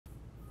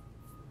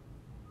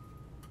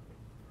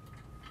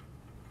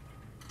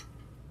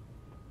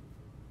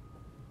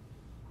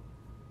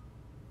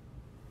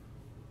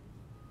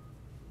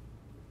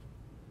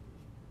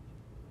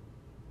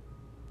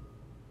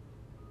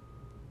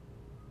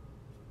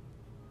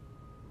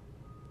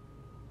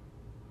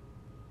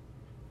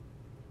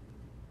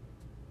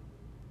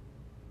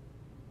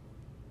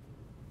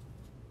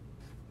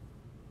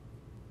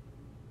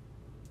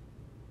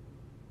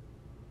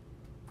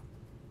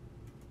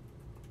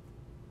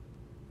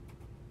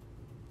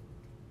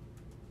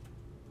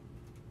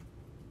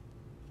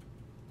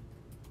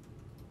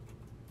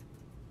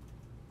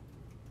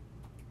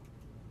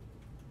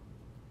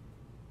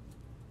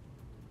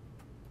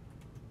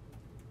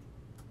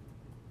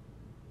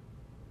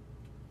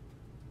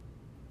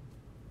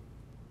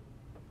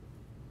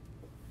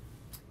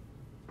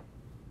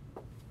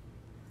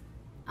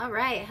All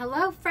right,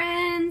 hello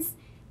friends.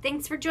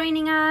 Thanks for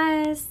joining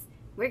us.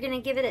 We're gonna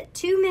give it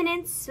 2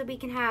 minutes so we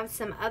can have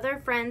some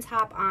other friends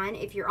hop on.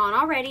 If you're on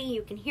already,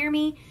 you can hear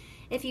me.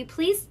 If you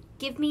please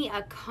give me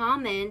a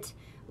comment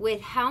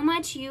with how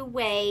much you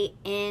weigh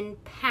in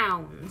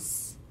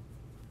pounds.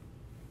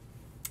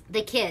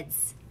 The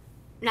kids,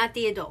 not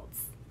the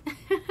adults.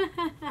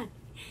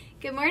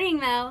 Good morning,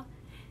 Mel.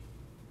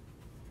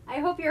 I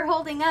hope you're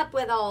holding up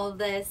with all of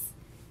this.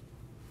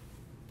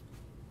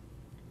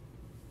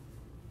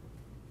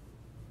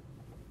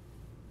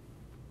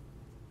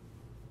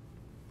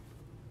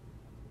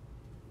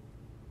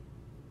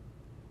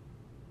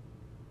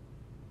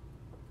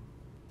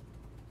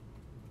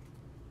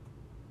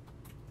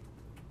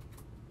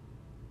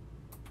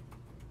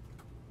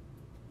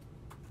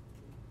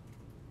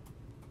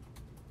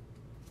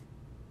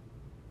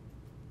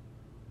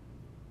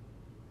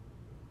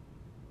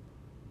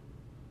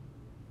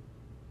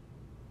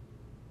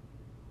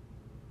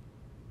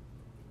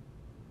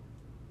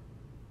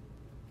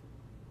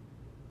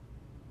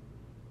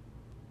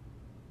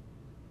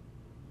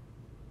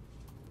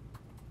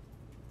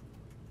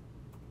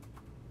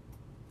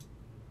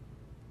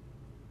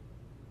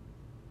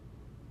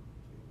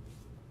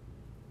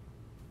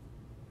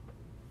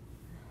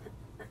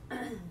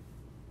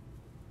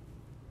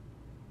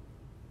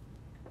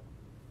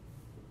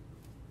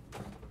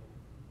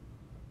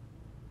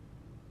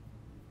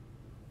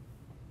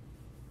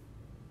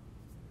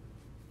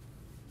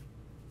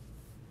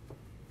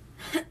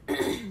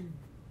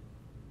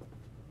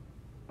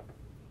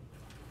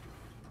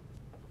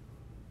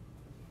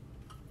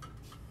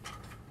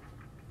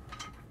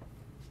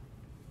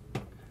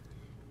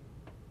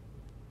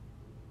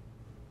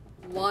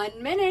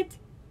 One minute.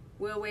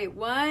 We'll wait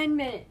 1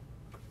 minute.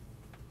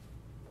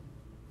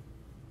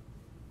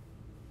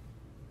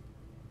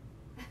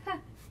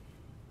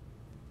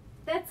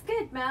 That's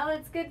good, Mel.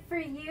 It's good for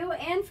you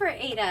and for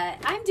Ada.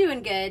 I'm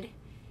doing good.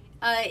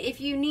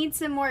 If you need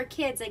some more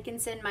kids, I can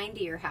send mine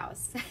to your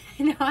house.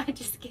 No, I'm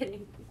just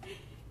kidding.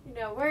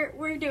 No,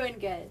 we're doing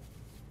good.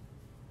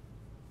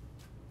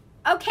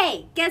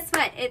 Okay, guess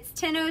what? It's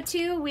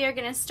 10:02. We are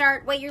going to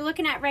start. What you're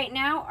looking at right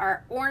now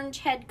are orange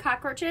head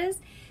cockroaches.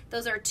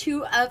 Those are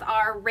 2 of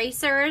our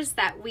racers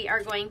that we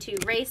are going to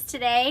race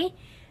today.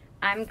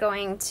 I'm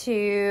going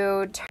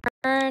to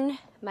turn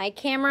my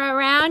camera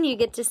around. You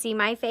get to see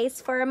my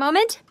face for a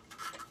moment.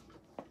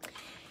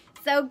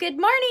 So good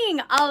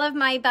morning, all of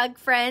my bug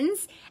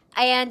friends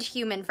and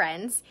human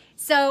friends.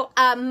 So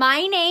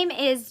my name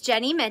is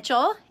Jenny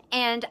Mitchell,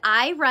 and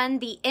I run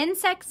the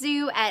Insect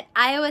Zoo at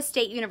Iowa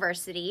State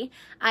University.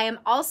 I am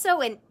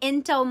also an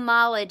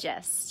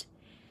entomologist.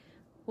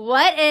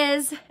 What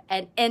is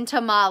an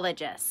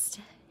entomologist?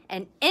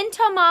 An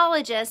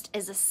entomologist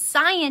is a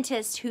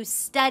scientist who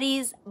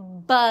studies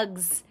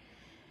bugs.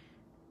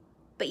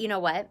 But you know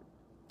what?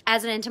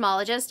 As an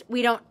entomologist,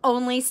 we don't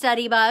only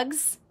study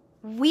bugs.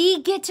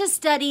 We get to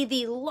study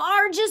the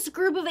largest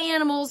group of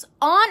animals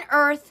on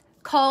Earth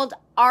called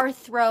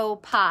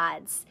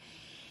arthropods.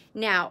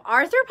 Now,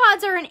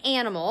 arthropods are an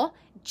animal,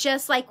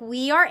 just like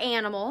we are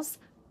animals,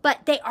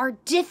 but they are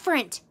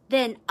different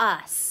than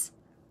us.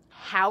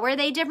 How are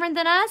they different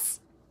than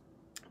us?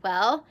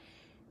 Well,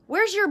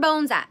 where's your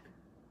bones at?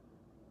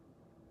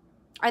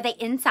 Are they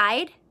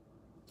inside?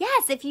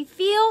 Yes, if you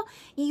feel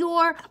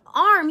your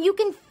arm, you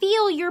can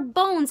feel your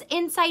bones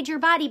inside your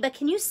body, but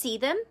can you see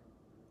them?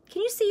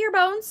 Can you see your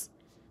bones?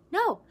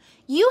 No.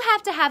 You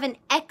have to have an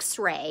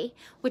X-ray,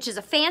 which is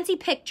a fancy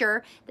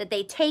picture that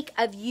they take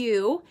of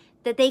you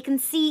that they can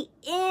see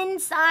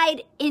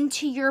inside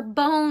into your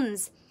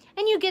bones.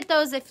 And you get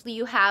those if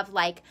you have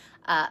like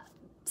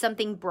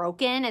something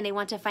broken and they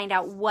want to find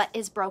out what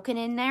is broken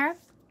in there.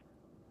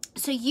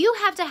 So you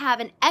have to have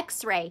an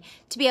X-ray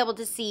to be able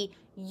to see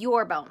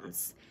your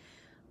bones.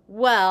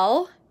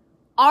 Well,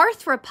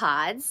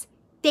 arthropods,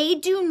 they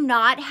do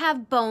not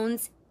have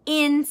bones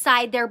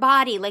inside their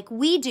body like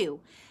we do.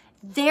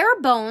 Their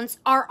bones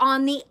are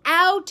on the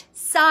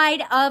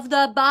outside of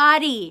the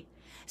body.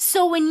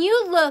 So when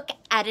you look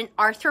at an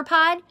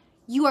arthropod,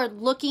 you are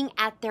looking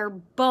at their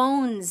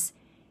bones.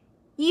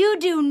 You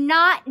do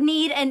not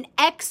need an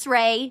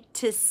X-ray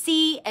to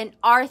see an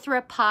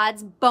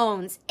arthropod's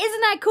bones.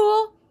 Isn't that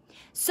cool?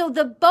 So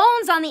the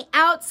bones on the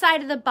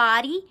outside of the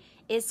body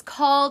is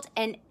called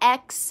an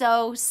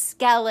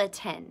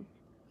exoskeleton.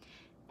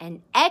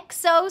 An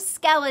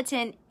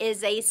exoskeleton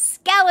is a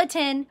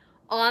skeleton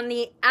on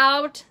the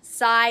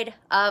outside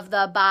of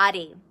the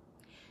body.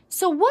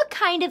 So what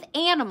kind of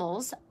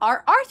animals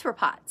are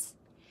arthropods?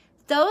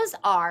 Those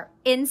are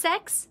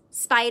insects,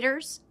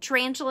 spiders,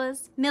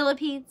 tarantulas,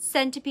 millipedes,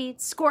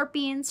 centipedes,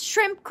 scorpions,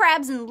 shrimp,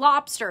 crabs, and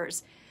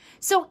lobsters.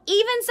 So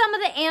even some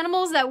of the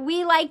animals that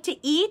we like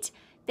to eat,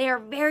 they are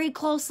very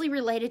closely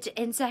related to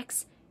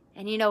insects.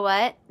 And you know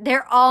what?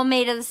 They're all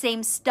made of the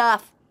same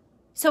stuff.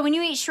 So when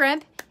you eat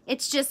shrimp,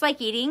 it's just like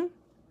eating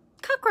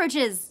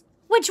cockroaches,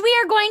 which we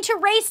are going to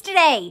race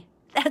today.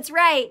 That's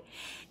right.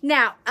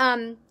 Now,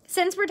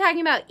 since we're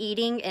talking about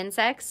eating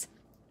insects,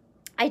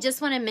 I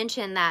just want to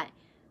mention that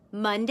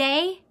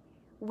Monday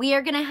we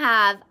are gonna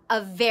have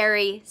a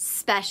very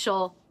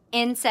special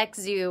Insect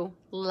Zoo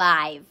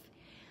live.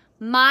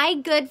 My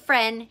good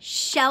friend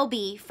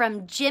Shelby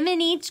from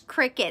Jiminy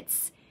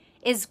Crickets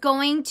is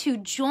going to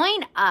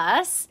join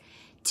us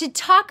to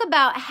talk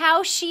about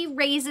how she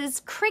raises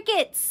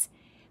crickets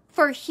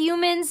for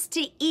humans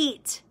to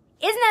eat.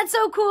 Isn't that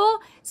so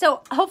cool?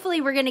 So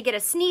hopefully we're gonna get a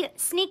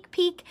sneak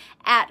peek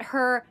at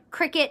her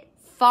cricket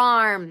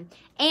farm.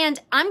 And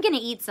I'm gonna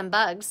eat some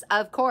bugs,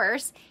 of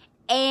course.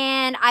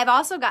 And I've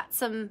also got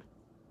some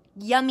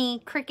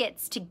yummy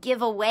crickets to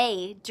give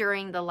away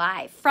during the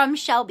live from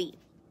Shelby.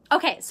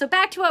 Okay, so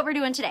back to what we're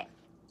doing today.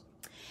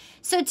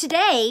 So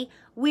today,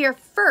 we are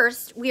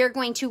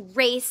going to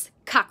race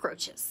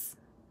cockroaches.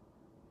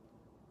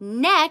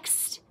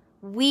 Next,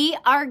 we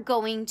are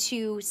going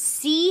to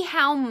see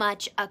how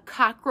much a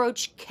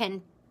cockroach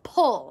can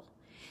pull.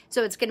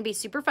 So it's gonna be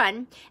super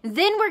fun.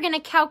 Then we're gonna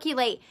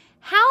calculate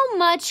how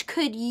much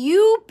could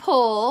you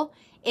pull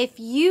if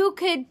you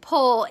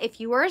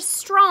were as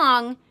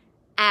strong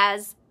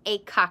as a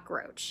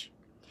cockroach.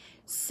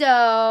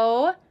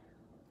 So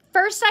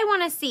first I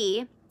wanna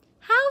see,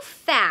 how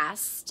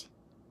fast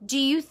do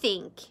you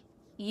think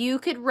you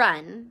could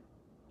run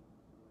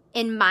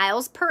in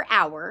miles per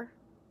hour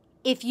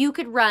if you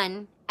could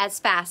run as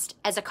fast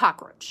as a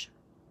cockroach?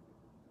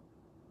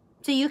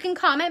 So you can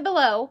comment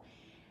below,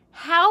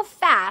 how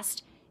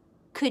fast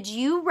could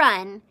you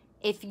run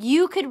if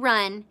you could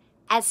run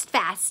as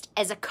fast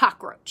as a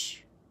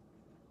cockroach?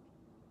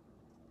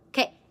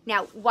 Okay,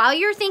 now while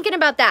you're thinking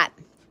about that,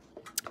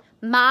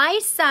 my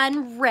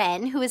son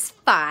Ren, who is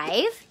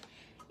 5,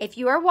 if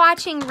you are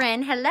watching,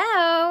 Ren,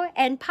 hello,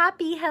 and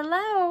Poppy,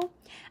 hello.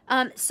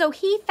 So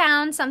he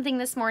found something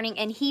this morning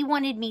and he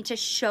wanted me to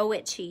show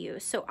it to you.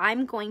 So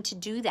I'm going to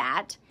do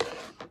that.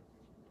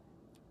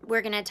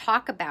 We're going to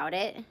talk about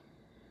it.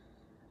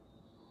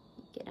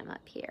 Get him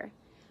up here.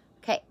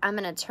 Okay, I'm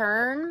going to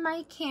turn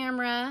my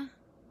camera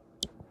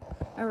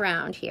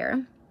around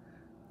here.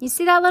 You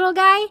see that little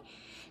guy?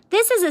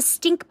 This is a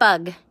stink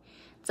bug.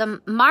 It's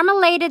a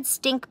marmorated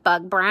stink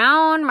bug,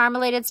 brown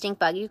marmorated stink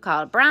bug. You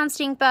call it brown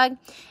stink bug.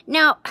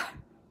 Now,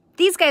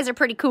 these guys are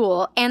pretty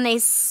cool, and they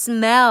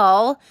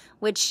smell,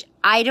 which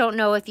I don't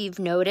know if you've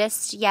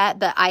noticed yet,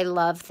 but I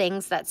love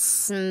things that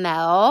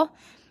smell.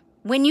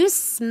 When you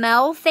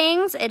smell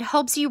things, it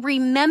helps you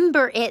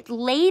remember it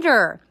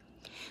later.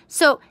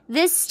 So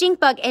this stink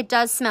bug, it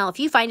does smell. If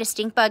you find a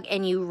stink bug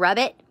and you rub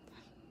it,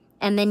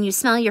 and then you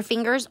smell your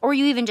fingers, or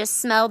you even just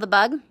smell the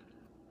bug,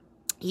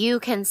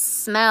 you can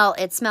smell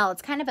it.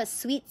 It's kind of a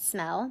sweet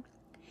smell.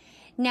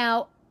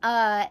 Now,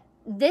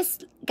 this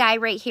guy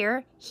right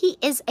here, he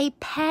is a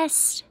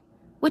pest.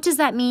 What does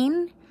that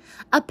mean?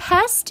 A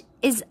pest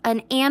is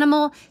an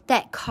animal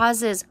that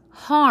causes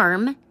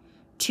harm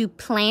to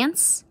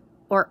plants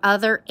or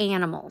other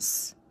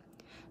animals.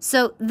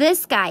 So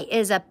this guy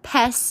is a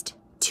pest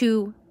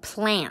to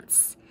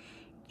plants.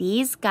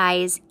 These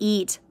guys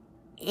eat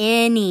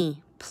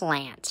any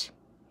plant.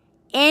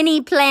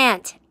 Any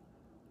plant.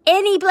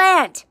 Any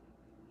plant.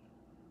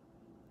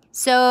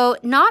 So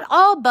not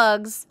all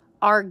bugs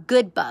are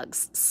good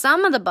bugs.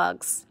 Some of the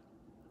bugs,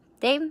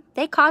 they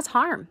cause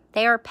harm.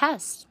 They are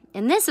pests.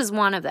 And this is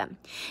one of them.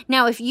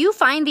 Now, if you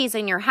find these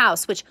in your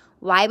house, which,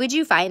 why would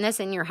you find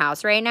this in your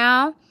house right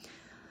now?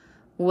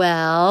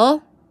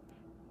 Well,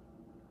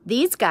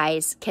 these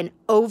guys can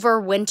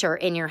overwinter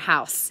in your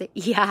house.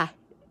 Yeah,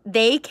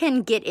 they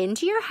can get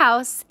into your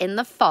house in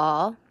the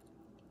fall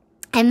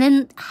and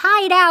then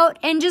hide out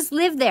and just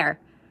live there.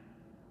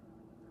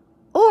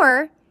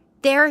 Or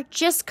they're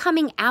just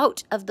coming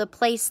out of the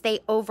place they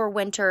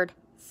overwintered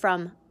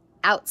from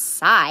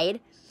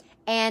outside,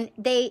 and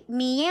they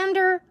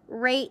meander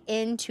right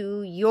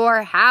into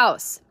your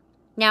house.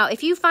 Now,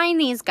 if you find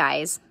these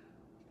guys,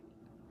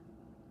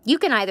 you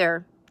can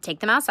either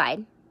take them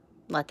outside,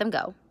 let them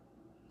go,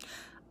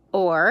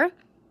 or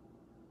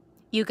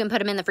you can put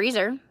them in the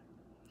freezer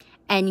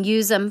and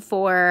use them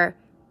for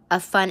a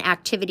fun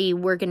activity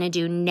we're going to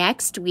do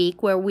next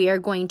week, where we are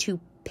going to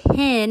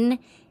pin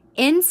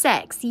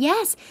insects.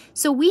 Yes,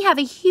 so we have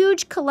a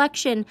huge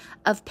collection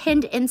of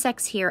pinned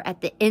insects here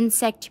at the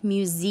Insect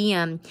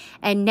Museum.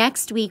 And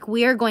next week,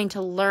 we are going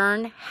to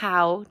learn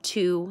how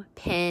to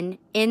pin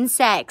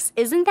insects.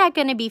 Isn't that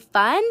going to be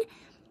fun?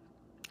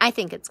 I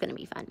think it's going to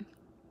be fun.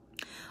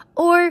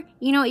 Or,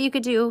 you know what you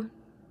could do?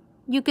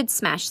 You could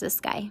smash this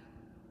guy.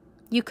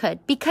 You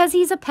could, because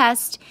he's a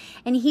pest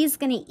and he's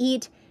going to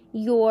eat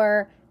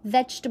your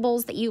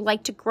vegetables that you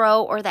like to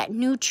grow, or that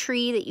new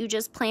tree that you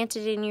just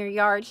planted in your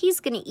yard.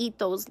 He's going to eat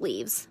those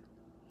leaves.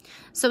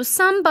 So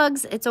some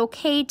bugs, it's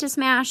okay to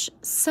smash.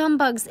 Some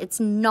bugs, it's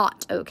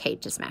not okay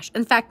to smash.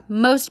 In fact,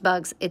 most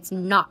bugs, it's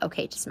not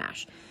okay to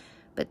smash.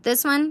 But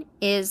this one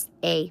is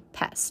a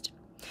pest.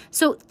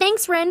 So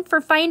thanks, Ren,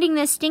 for finding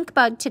this stink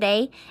bug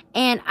today.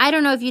 And I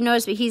don't know if you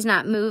noticed, but he's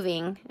not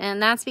moving.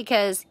 And that's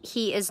because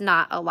he is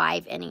not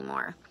alive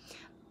anymore.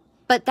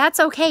 But that's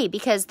okay,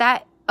 because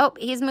oh,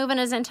 he's moving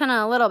his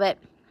antenna a little bit.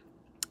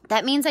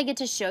 That means I get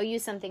to show you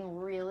something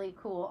really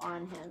cool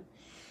on him.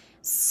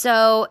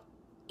 So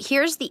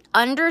here's the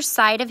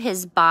underside of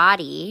his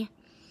body.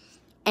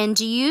 And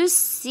do you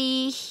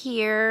see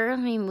here, let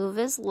me move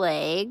his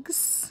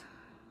legs.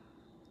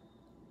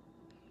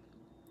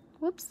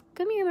 Whoops,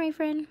 come here, my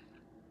friend.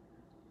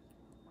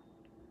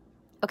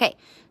 Okay,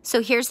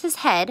 so here's his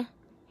head.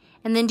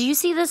 And then do you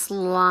see this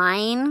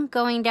line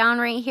going down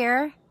right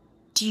here?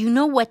 Do you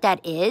know what that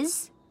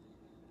is?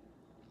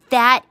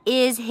 That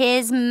is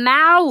his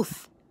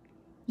mouth.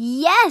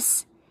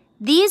 Yes,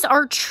 these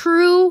are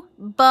true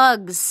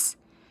bugs,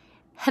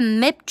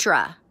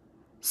 Hemiptera.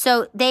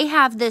 So they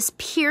have this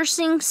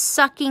piercing,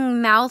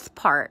 sucking mouth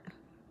part.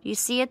 You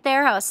see it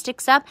there, how it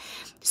sticks up?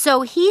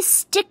 So he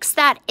sticks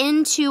that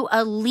into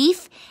a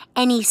leaf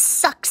and he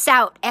sucks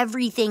out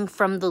everything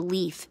from the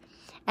leaf.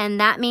 And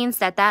that means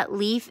that that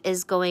leaf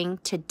is going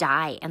to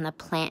die and the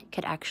plant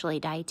could actually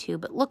die too.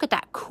 But look at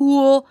that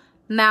cool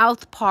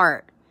mouth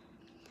part.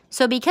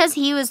 So because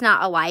he was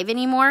not alive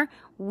anymore,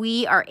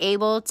 we are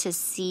able to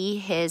see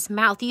his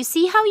mouth. You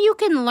see how you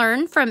can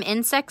learn from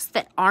insects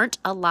that aren't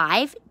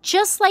alive,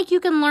 just like you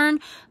can learn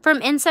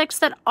from insects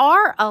that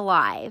are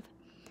alive.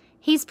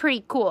 He's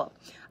pretty cool.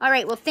 All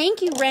right, well,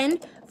 thank you, Ren,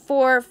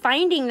 for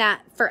finding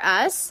that for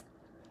us.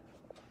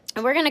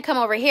 And we're going to come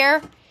over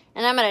here,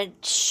 and I'm going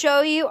to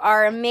show you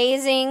our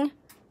amazing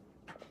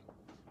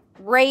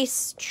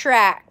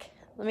racetrack.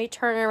 Let me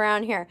turn it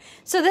around here.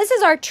 So this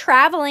is our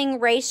traveling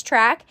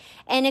racetrack.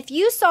 And if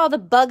you saw the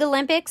Bug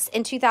Olympics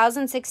in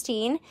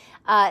 2016,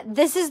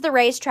 this is the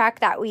racetrack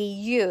that we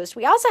used.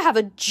 We also have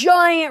a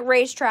giant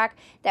racetrack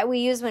that we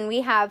use when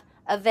we have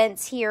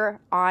events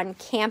here on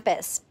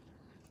campus.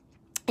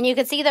 And you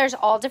can see there's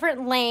all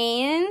different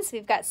lanes.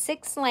 We've got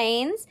 6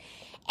 lanes.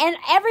 And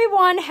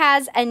everyone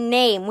has a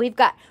name. We've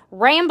got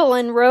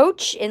Ramblin'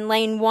 Roach in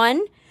lane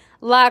 1.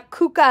 La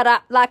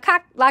Cucaracha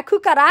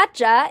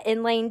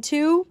in lane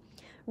 2.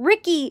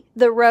 Ricky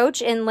the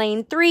Roach in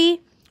lane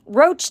 3,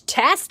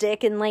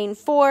 Roach-tastic in lane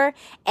 4,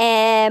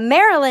 and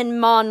Marilyn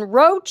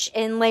Monroach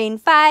in lane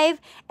 5,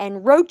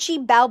 and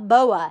Roachy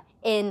Balboa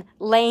in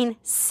lane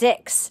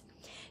 6.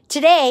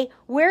 Today,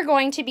 we're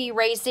going to be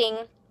racing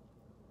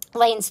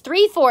lanes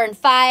 3, 4, and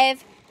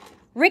 5,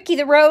 Ricky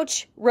the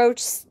Roach,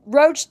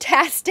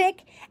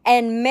 Roach-tastic,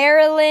 and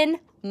Marilyn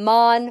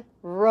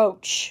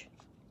Monroach.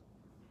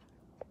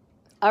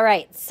 All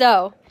right,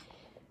 so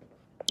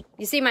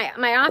you see,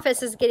 my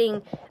office is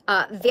getting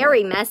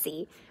very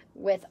messy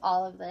with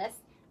all of this.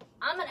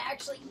 I'm going to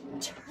actually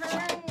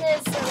turn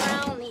this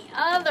around the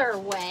other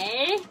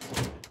way.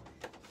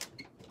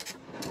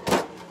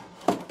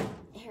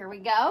 Here we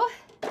go.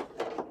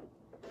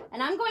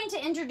 And I'm going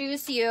to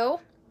introduce you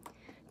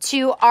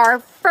to our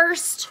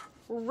first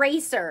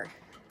racer.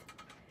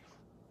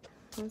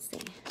 Let's see.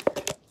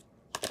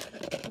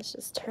 Let's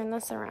just turn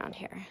this around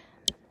here.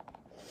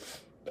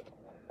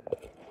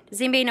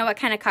 Does anybody know what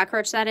kind of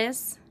cockroach that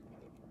is?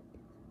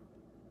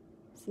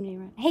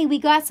 Hey, we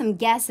got some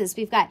guesses.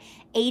 We've got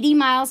 80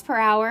 miles per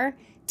hour,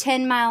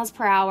 10 miles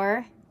per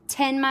hour,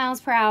 10 miles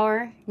per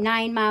hour,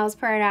 9 miles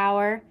per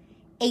hour,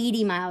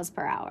 80 miles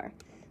per hour.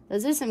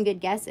 Those are some good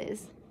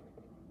guesses.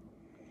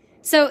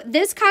 So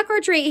this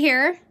cockroach right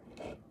here,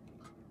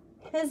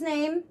 his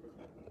name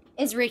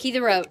is Ricky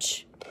the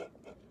Roach.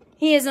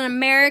 He is an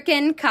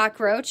American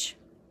cockroach.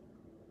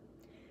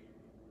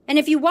 And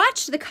if you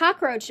watched the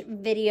cockroach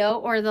video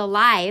or the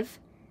live,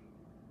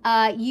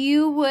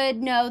 you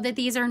would know that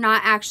these are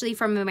not actually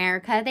from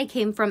America. They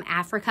came from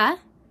Africa.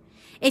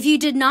 If you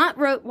did not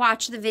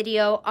watch the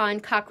video on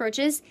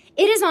cockroaches,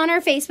 it is on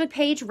our Facebook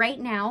page right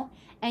now,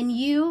 and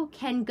you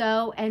can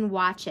go and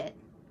watch it.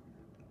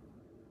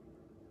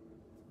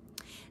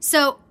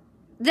 So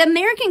the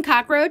American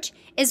cockroach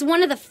is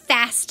one of the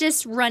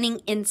fastest running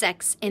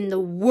insects in the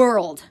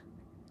world.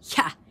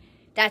 Yeah,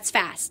 that's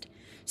fast.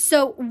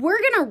 So we're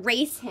going to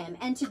race him.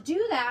 And to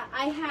do that,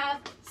 I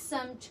have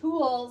some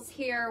tools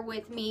here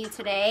with me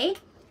today.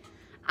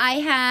 I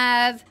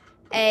have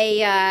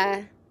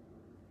a,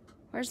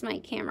 where's my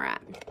camera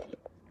at?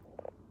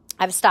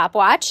 I have a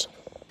stopwatch.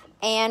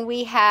 And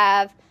we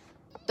have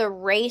the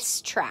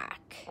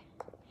racetrack.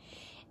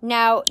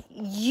 Now,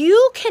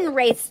 you can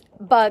race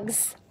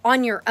bugs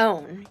on your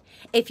own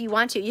if you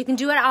want to. You can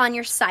do it on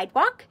your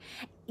sidewalk.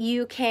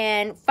 You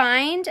can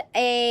find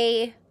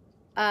a,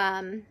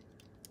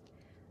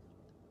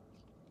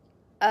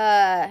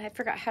 I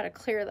forgot how to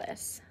clear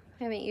this.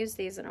 I haven't used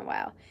these in a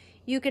while.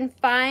 You can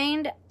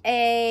find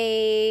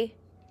a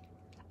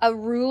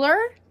ruler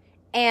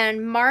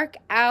and mark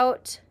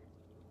out,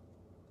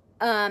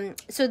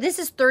 so this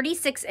is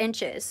 36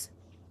 inches,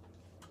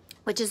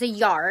 which is a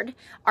yard,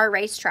 our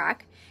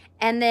racetrack.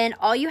 And then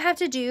all you have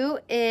to do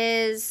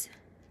is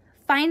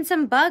find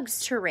some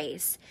bugs to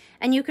race.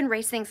 And you can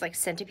race things like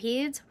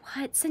centipedes.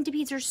 What?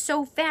 Centipedes are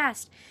so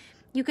fast.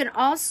 You can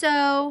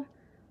also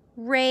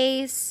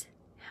race,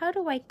 how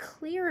do I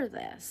clear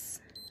this?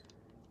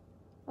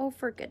 Oh,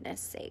 for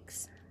goodness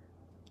sakes.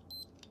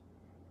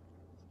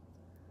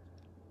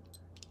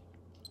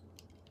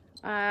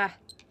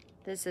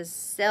 This is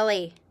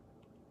silly.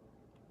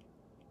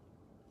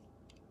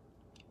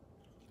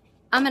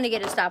 I'm going to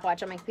get a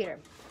stopwatch on my computer.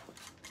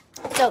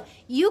 So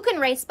you can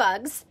race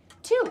bugs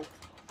too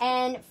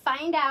and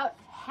find out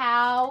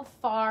how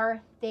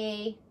far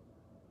they,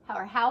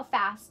 or how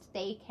fast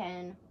they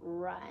can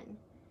run.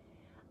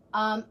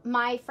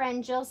 My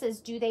friend Jill says,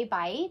 do they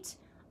bite?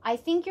 I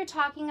think you're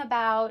talking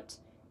about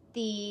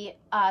the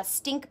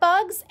stink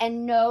bugs,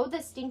 and no,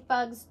 the stink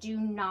bugs do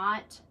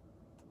not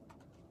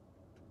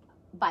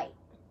bite.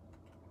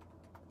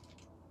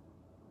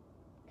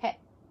 Okay.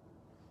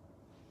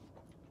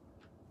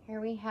 Here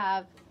we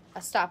have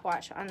a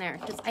stopwatch on there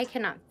because I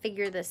cannot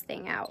figure this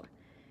thing out.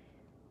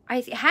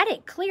 I had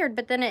it cleared,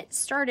 but then it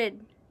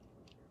started.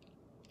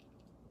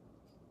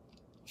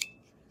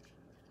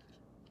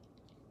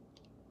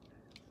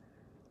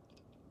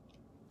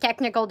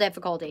 Technical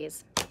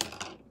difficulties.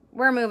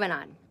 We're moving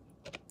on.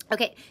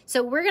 Okay,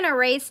 so we're gonna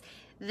race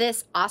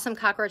this awesome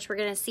cockroach. We're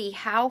gonna see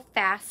how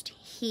fast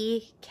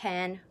he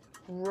can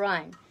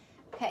run.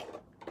 Okay.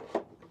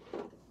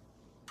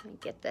 Let me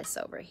get this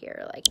over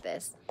here like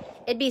this.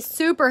 It'd be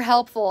super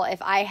helpful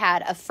if I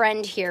had a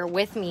friend here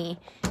with me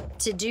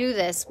to do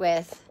this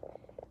with,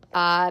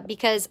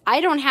 because I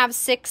don't have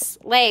 6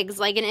 legs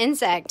like an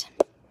insect.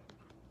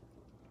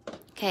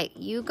 Okay,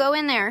 you go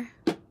in there.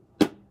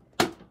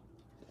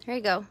 There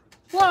you go.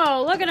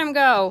 Whoa, look at him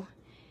go.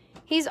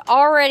 He's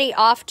already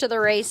off to the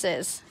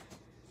races.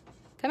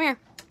 Come here.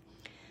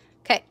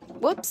 Okay,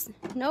 whoops,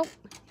 nope.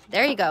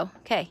 There you go,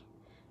 okay.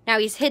 Now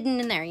he's hidden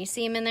in there. You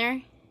see him in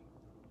there?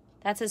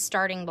 That's his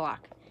starting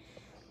block.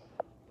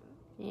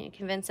 You need to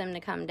convince him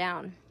to come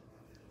down.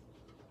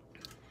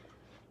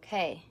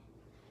 Okay.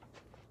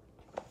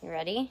 You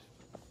ready?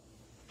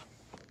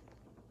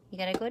 You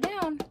gotta go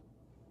down.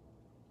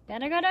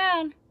 Gotta go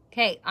down.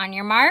 Okay, on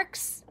your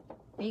marks.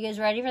 Are you guys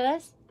ready for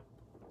this?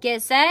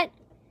 Get set.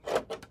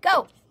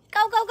 Go.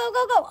 Go, go, go,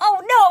 go, go.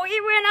 Oh, no,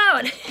 he went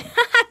out.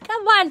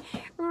 Come on,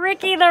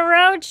 Ricky the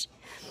Roach.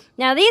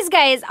 Now, these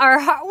guys are,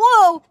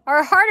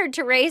 are harder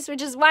to race,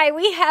 which is why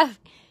we have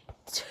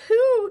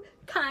 2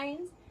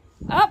 kinds.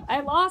 Oh,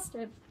 I lost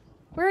him.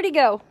 Where'd he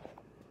go?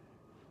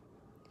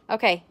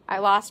 Okay, I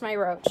lost my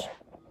roach.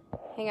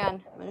 Hang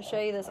on, I'm going to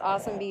show you this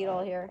awesome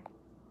beetle here.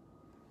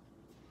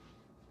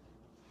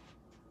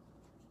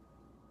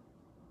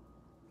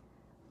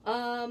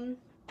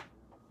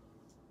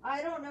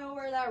 I don't know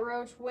where that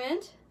roach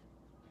went.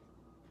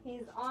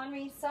 He's on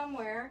me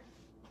somewhere.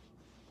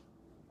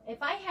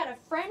 If I had a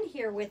friend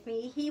here with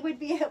me, he would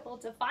be able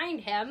to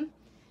find him.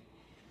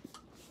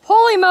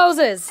 Holy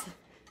Moses!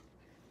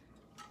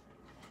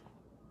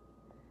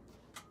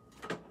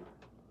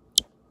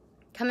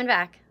 Coming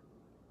back.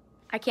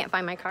 I can't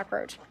find my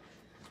cockroach.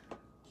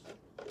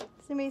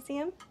 Does anybody see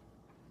him?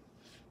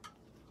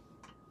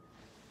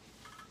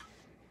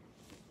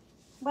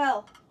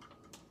 Well,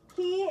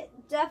 he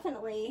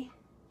definitely...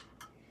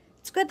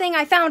 It's a good thing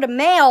I found a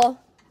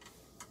male,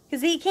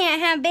 because he can't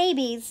have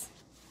babies.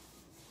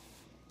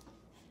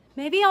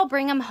 Maybe I'll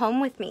bring him home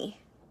with me.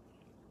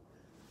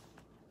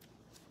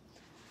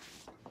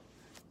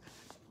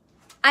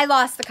 I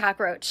lost the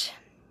cockroach.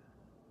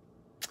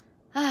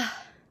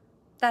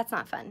 That's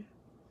not fun.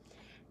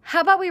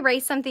 How about we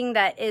race something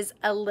that is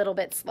a little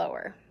bit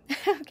slower?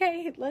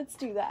 Okay, let's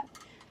do that.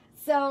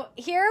 So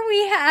here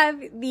we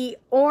have the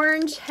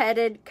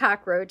orange-headed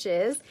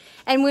cockroaches.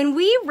 And when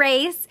we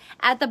race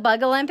at the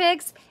Bug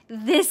Olympics,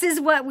 this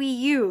is what we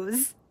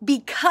use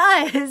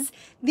because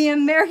the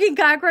American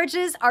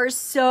cockroaches are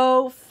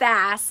so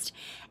fast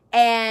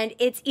and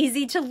it's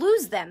easy to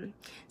lose them.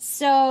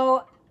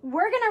 So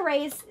we're gonna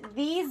race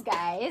these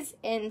guys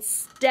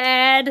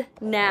instead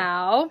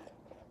now.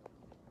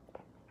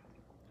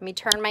 Let me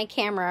turn my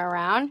camera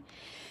around.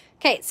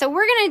 Okay, so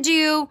we're gonna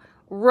do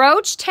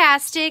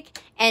Roach-tastic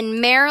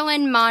and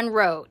Maryland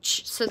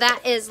Monroach. So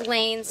that is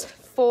lanes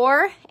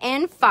 4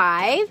 and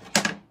 5.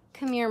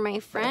 Come here,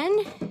 my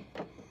friend.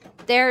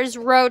 There's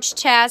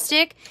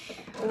Roach-tastic,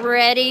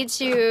 ready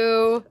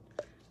to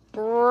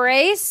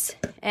race.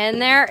 And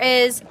there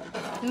is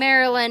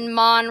Maryland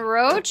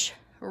Monroach,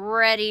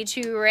 ready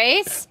to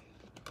race.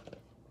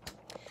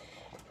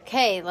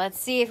 Okay, let's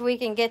see if we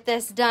can get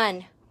this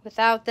done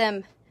without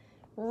them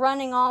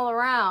running all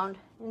around.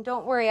 And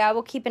don't worry, I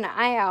will keep an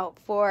eye out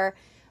for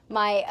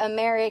my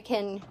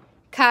American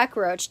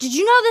cockroach. Did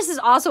you know this is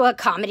also a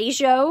comedy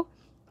show?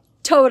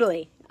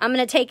 Totally. I'm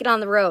going to take it on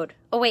the road.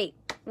 Oh, wait.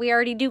 We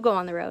already do go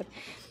on the road.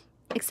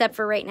 Except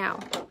for right now.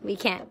 We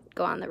can't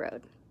go on the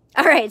road.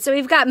 All right. So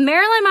we've got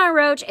Maryland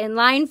Monroach in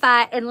lane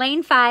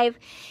 5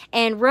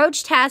 and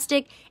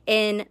Roach-tastic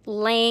in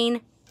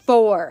lane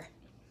 4.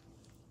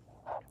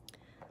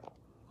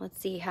 Let's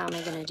see, how am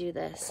I going to do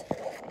this?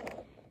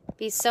 It'd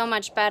be so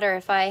much better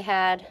if I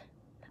had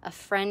a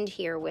friend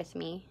here with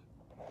me.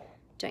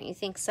 Don't you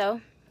think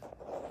so?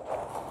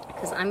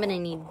 Because I'm going to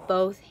need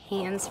both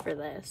hands for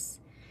this.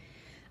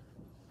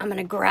 I'm going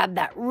to grab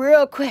that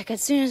real quick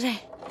as soon as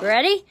I...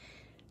 Ready?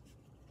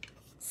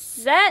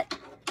 Set.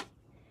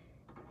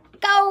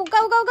 Go,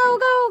 go, go, go,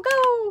 go,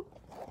 go.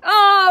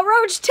 Oh,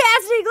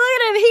 Roach-tastic.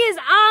 Look at him. He is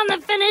on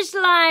the finish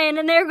line.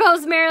 And there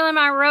goes Maryland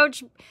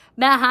Monroach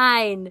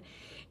behind.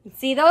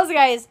 See, those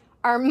guys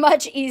are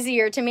much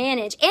easier to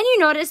manage. And you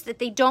notice that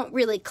they don't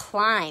really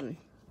climb.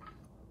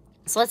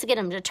 So let's get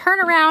them to turn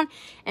around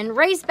and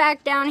race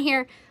back down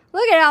here.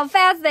 Look at how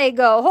fast they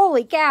go.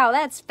 Holy cow,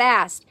 that's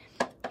fast.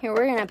 Here,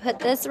 we're going to put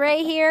this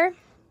right here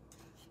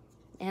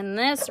and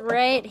this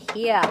right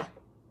here.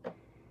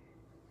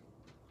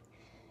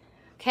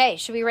 Okay,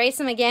 should we race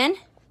them again?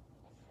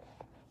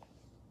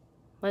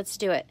 Let's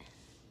do it.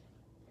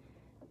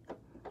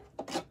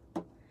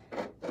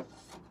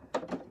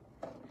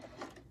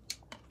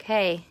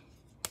 Okay.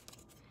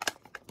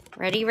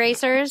 Ready,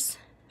 racers?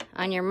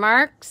 On your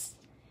marks.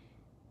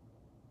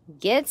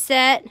 Get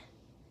set.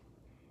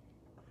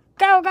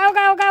 Go, go,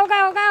 go, go,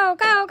 go, go,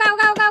 go, go,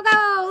 go, go,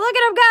 go. Look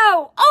at him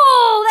go.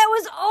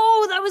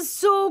 Oh, that was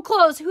so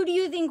close. Who do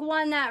you think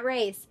won that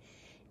race?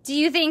 Do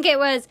you think it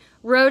was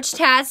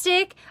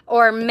Roach-tastic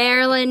or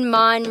Marilyn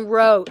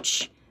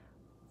Monroach?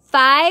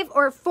 5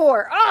 or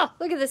 4? Oh,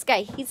 look at this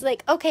guy. He's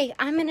like, okay,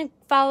 I'm going to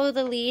follow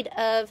the lead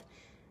of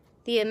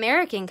the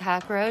American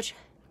cockroach.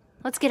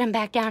 Let's get him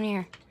back down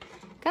here.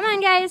 Come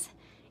on, guys.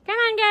 Come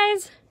on,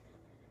 guys.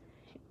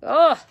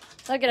 Oh,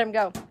 look at him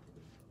go.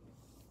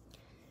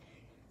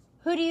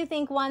 Who do you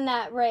think won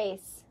that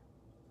race?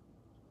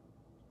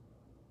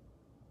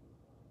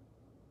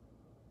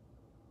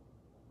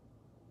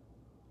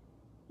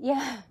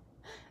 Yeah,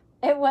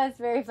 it was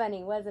very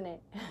funny, wasn't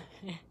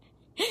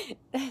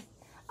it?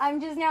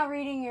 I'm just now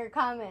reading your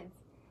comments.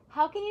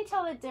 How can you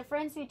tell the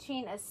difference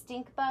between a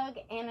stink bug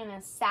and an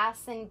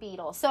assassin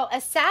beetle? So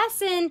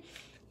assassin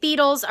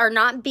beetles are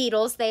not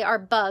beetles, they are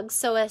bugs.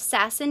 So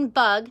assassin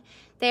bug,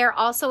 they are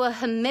also a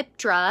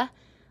hemiptera,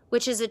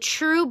 which is a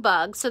true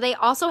bug. So they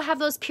also have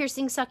those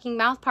piercing, sucking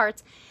mouth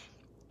parts.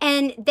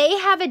 And they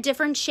have a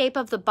different shape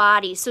of the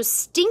body. So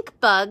stink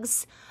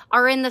bugs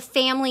are in the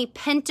family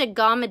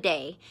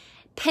Pentagonidae.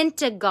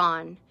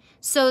 Pentagon.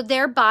 So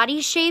their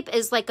body shape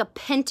is like a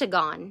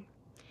pentagon.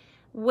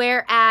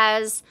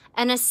 Whereas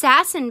an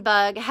assassin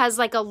bug has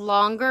like a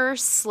longer,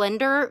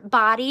 slender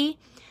body.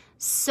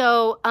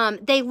 So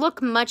they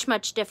look much,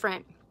 much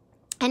different.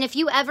 And if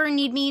you ever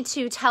need me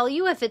to tell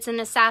you if it's an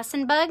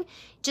assassin bug,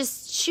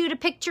 just shoot a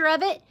picture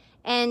of it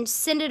and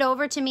send it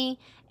over to me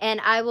and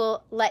I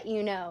will let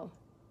you know.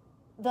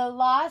 The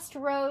lost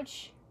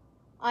roach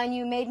on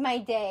you made my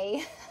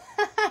day.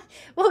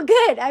 Well,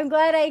 good. I'm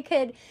glad I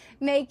could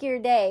make your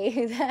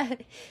day.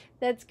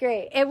 That's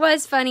great. It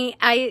was funny.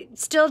 I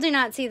still do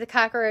not see the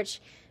cockroach.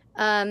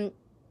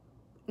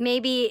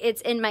 Maybe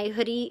it's in my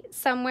hoodie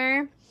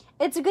somewhere.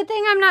 It's a good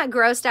thing I'm not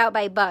grossed out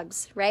by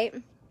bugs, right?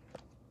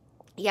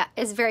 Yeah,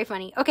 it's very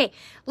funny. Okay,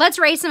 let's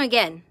race them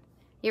again.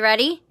 You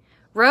ready?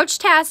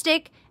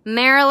 Roach-tastic,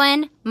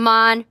 Marilyn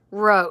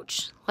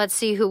Monroach. Let's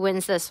see who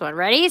wins this one.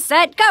 Ready,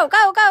 set, go,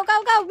 go, go,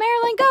 go, go.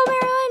 Marilyn, go,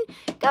 Marilyn.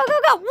 Go, go,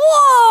 go.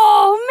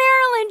 Whoa,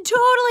 Marilyn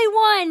totally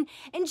won.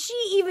 And she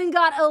even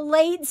got a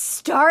late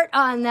start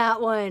on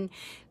that one.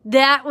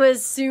 That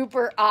was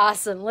super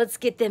awesome. Let's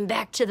get them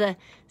back to the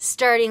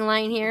starting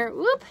line here.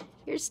 Whoop,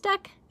 you're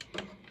stuck.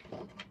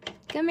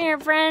 Come here,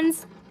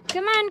 friends.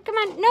 Come on, come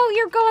on. No,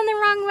 you're going the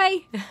wrong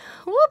way.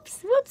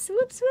 Whoops, whoops,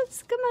 whoops,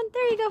 whoops. Come on,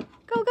 there you go.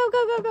 Go, go,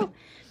 go, go, go.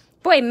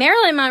 Boy,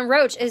 Marilyn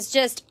Monroach is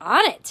just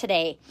on it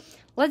today.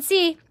 Let's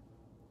see,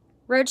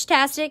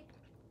 Roach-tastic,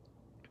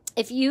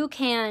 if you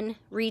can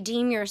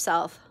redeem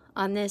yourself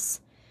on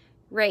this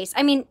race.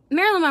 I mean,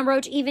 Marilyn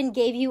Monroach even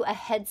gave you a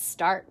head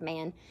start,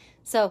 man.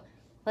 So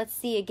let's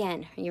see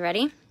again. Are you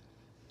ready?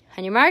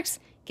 On your marks,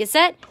 get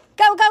set.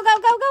 Go, go, go,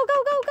 go, go,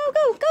 go, go, go,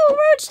 go, go,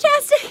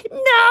 Roach-tastic.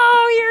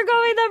 No, you're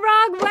going the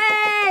wrong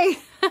way.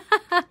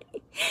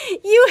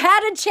 You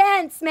had a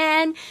chance,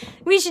 man.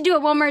 We should do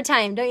it one more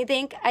time, don't you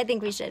think? I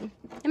think we should.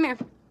 Come here.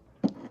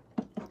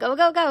 Go,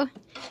 go, go.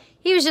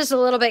 He was just a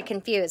little bit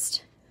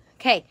confused.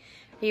 Okay,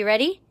 are you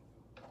ready?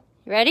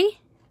 You ready?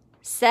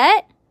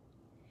 Set.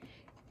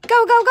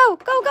 Go, go, go,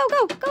 go, go,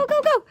 go, go,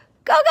 go, go, go,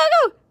 go,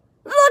 go.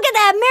 Look at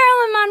that,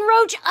 Marilyn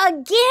Monroach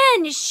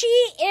again. She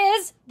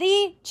is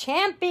the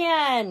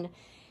champion.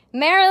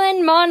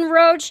 Marilyn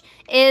Monroach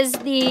is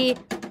the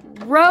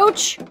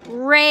Roach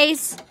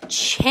Race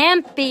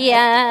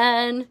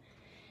champion.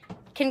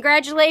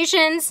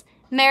 Congratulations,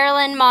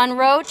 Marilyn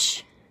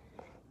Monroach.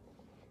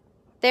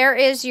 There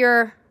is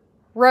your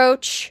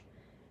Roach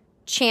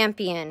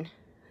champion.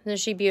 Isn't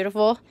she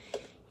beautiful?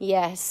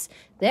 Yes,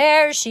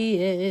 there she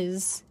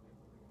is.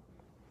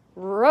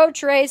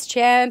 Roach Race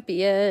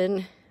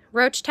champion.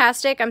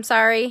 Roach-tastic, I'm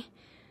sorry.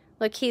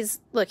 Look, he's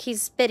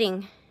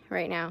spitting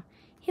right now.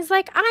 He's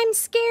like, I'm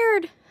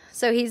scared.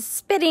 So he's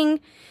spitting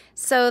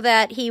so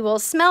that he will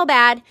smell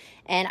bad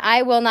and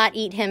I will not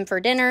eat him for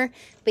dinner,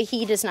 but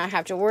he does not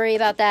have to worry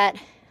about that.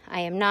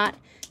 I am not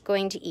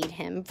going to eat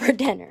him for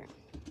dinner.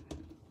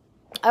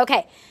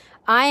 Okay,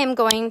 I am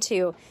going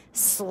to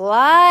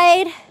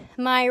slide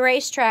my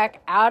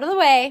racetrack out of the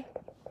way.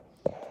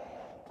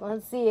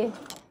 Let's see.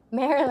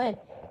 Marilyn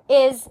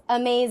is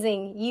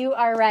amazing. You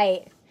are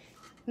right.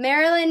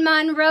 Marilyn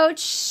Monroach,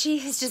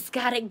 she's just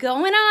got it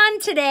going on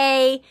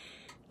today.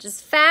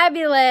 Just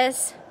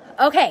fabulous.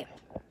 Okay.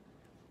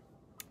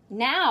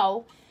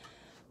 Now,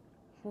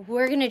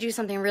 we're gonna do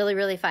something really,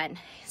 really fun.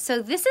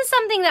 So this is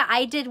something that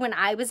I did when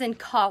I was in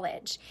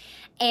college.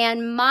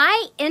 And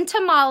my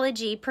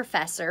entomology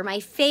professor, my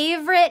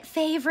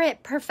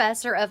favorite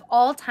professor of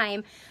all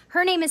time,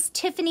 her name is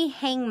Tiffany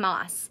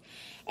Hangmoss.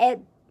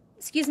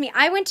 Excuse me,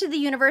 I went to the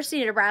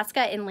University of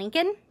Nebraska in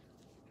Lincoln,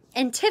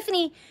 and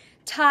Tiffany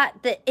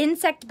taught the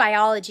insect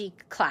biology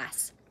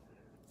class.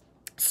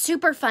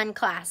 Super fun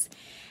class.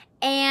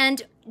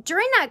 And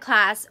during that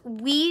class,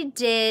 we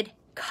did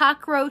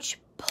cockroach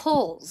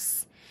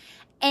pulls.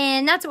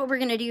 And that's what we're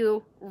going to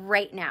do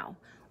right now.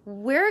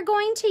 We're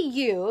going to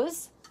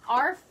use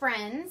our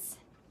friends,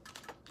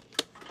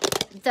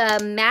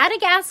 the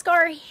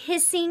Madagascar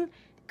hissing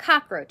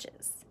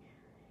cockroaches.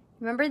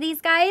 Remember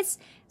these guys?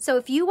 So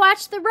if you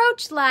watched the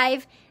Roach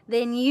Live,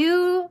 then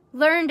you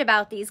learned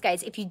about these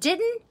guys. If you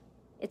didn't,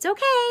 it's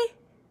okay.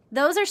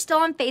 Those are still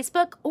on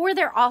Facebook, or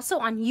they're also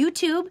on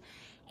YouTube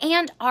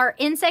and our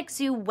Insect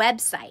Zoo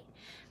website.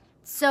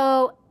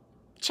 So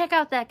check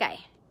out that guy.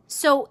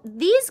 So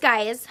these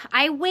guys,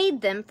 I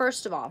weighed them,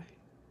 first of all.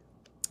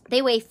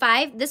 They weigh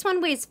this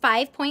one weighs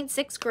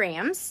 5.6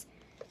 grams.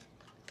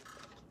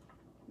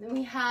 Then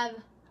we have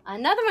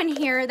another one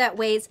here that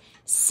weighs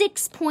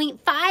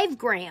 6.5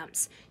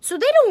 grams. So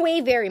they don't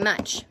weigh very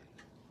much.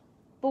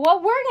 But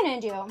what we're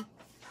gonna do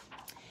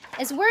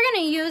is we're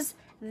gonna use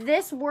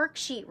this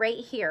worksheet right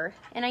here.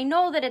 And I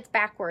know that it's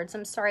backwards,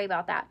 I'm sorry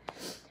about that.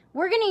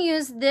 We're gonna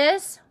use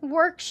this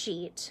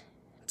worksheet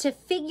to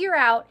figure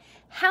out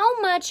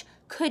how much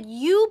could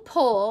you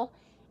pull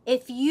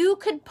if you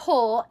could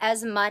pull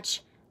as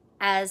much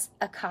as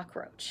a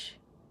cockroach.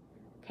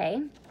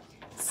 Okay,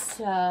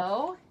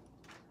 so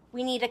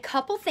we need a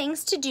couple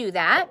things to do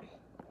that.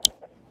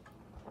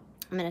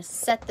 I'm gonna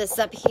set this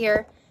up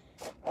here.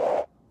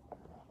 Oh,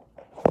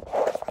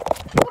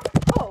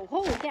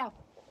 holy cow.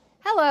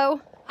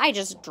 Hello, I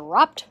just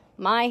dropped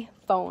my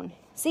phone.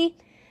 See,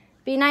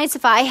 be nice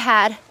if I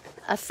had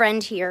a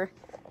friend here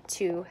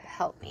to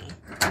help me.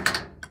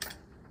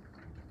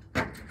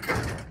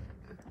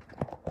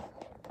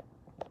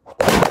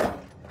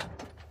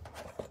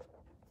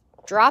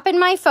 Dropping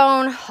my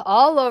phone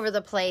all over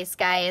the place,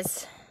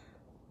 guys.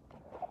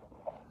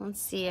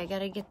 Let's see, I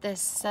gotta get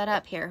this set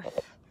up here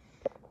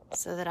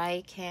so that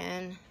I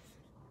can,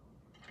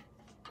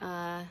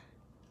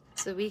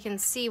 so we can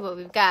see what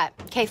we've got.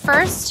 Okay,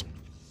 first,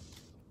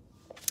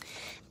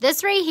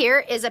 this right here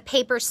is a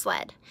paper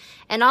sled.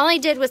 And all I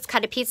did was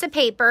cut a piece of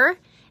paper,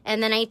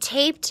 and then I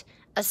taped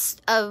a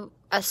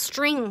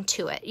string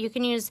to it. You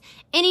can use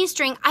any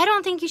string. I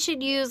don't think you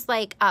should use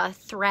like a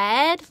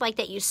thread like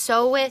that you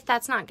sew with.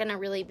 That's not gonna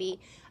really be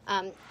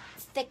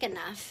thick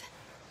enough.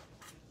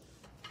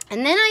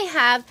 And then I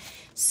have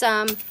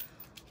some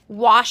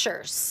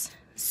washers.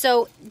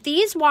 So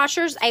these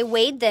washers, I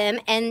weighed them,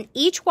 and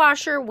each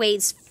washer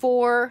weighs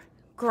 4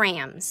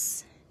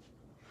 grams.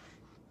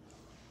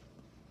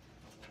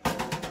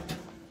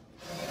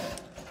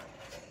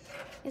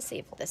 Let's see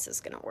if this is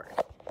gonna work.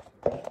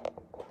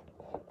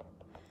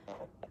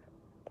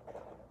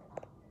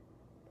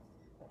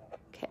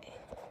 Okay,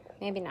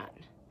 maybe not.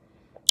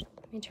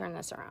 Let me turn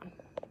this around.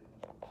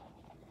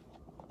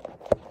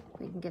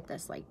 We can get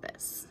this like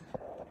this.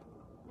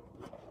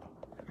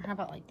 Or how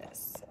about like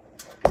this?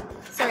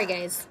 Sorry,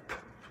 guys.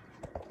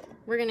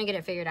 We're gonna get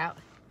it figured out.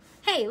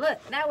 Hey, look,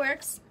 that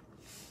works.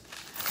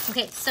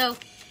 Okay, so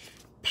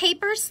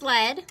paper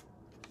sled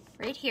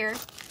right here,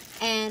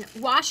 and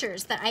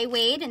washers that I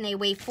weighed, and they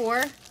weigh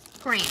 4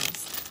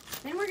 grams.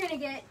 Then we're gonna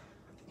get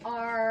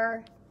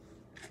our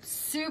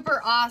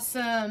super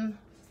awesome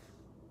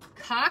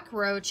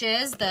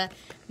cockroaches, the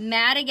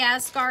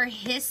Madagascar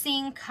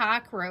hissing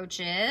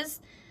cockroaches,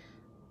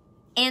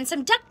 and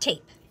some duct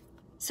tape.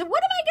 So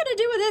what am I gonna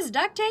do with this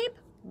duct tape?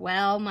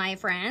 Well, my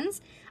friends,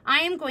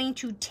 I am going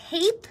to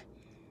tape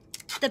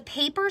the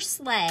paper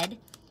sled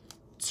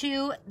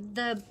to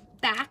the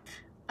back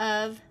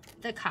of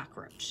the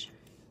cockroach.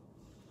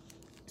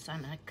 So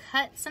I'm gonna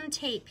cut some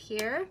tape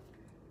here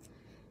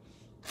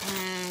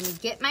and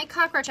get my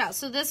cockroach out.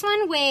 So this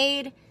one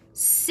weighed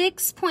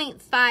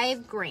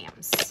 6.5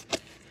 grams.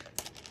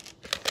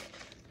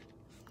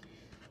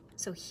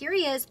 So here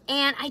he is,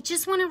 and I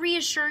just want to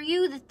reassure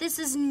you that this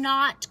is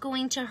not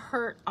going to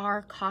hurt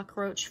our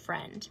cockroach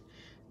friend.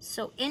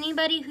 So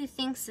anybody who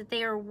thinks that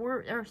they are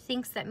or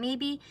thinks that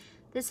maybe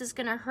this is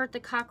going to hurt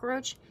the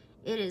cockroach,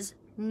 it is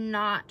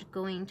not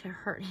going to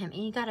hurt him.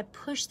 And you got to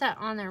push that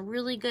on there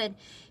really good,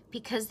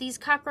 because these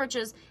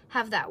cockroaches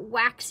have that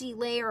waxy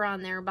layer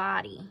on their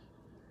body.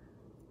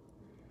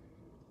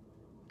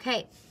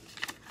 Okay,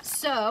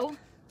 so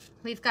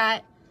we've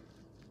got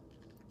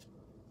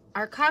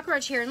our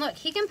cockroach here, and look,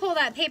 he can pull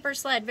that paper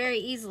sled very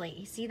easily.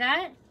 You see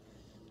that?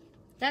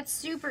 That's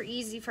super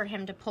easy for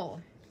him to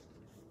pull.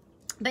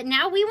 But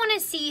now we want to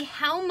see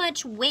how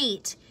much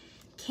weight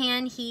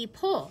can he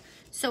pull.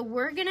 So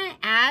we're gonna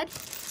add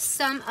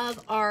some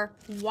of our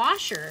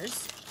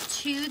washers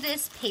to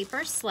this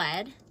paper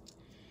sled.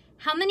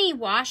 How many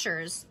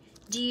washers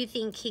do you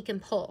think he can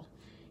pull?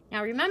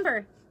 Now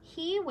remember,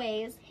 he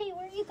weighs, hey,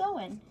 where are you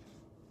going?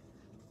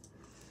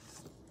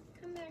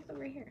 Come back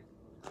over here.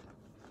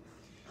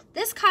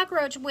 This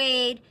cockroach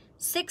weighed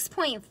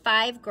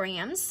 6.5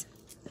 grams,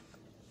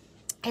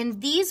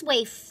 and these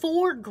weigh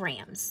 4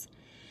 grams.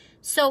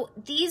 So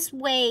these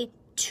weigh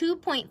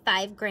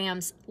 2.5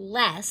 grams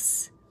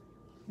less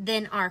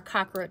than our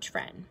cockroach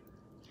friend.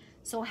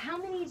 So how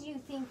many do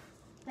you think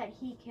that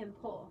he can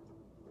pull?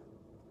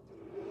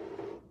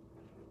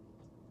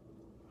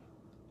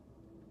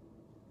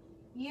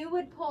 You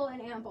would pull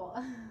an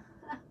apple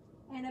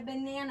and a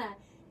banana.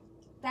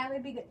 That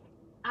would be good.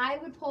 I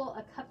would pull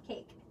a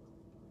cupcake.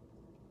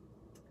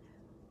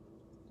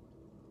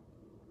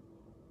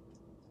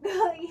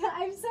 Yeah,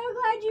 I'm so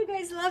glad you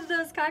guys love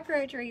those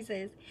cockroach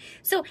races.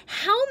 So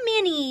how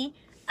many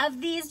of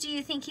these do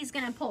you think he's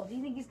gonna pull? Do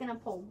you think he's gonna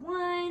pull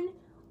 1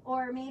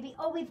 or maybe,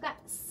 oh, we've got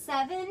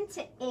 7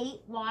 to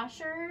 8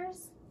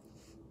 washers.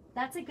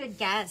 That's a good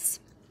guess.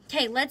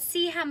 Okay, let's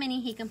see how many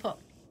he can pull.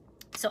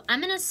 So I'm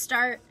gonna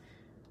start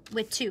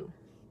with 2.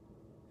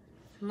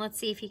 And let's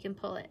see if he can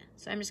pull it.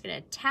 So I'm just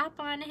gonna tap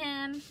on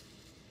him.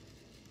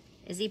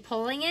 Is he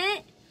pulling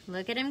it?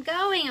 Look at him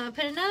going. I'm gonna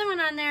put another one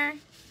on there.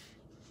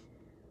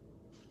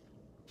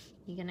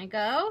 You gonna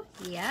go?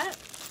 Yep.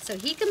 So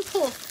he can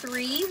pull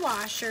 3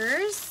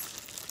 washers.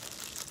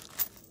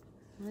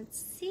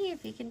 Let's see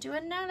if he can do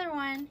another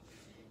one.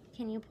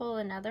 Can you pull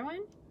another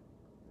one?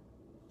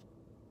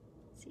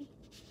 See?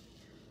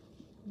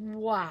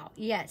 Wow.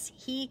 Yes,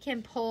 he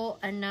can pull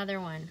another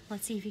one.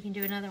 Let's see if he can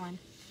do another one.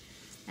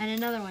 And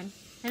another one.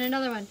 And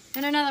another one.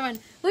 And another one.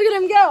 Look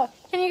at him go.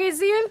 Can you guys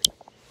see him?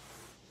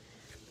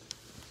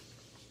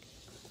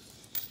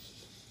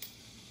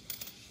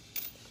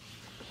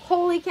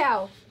 Holy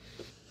cow.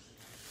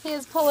 He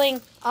is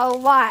pulling a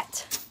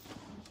lot.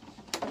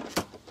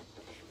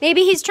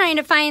 Maybe he's trying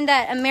to find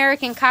that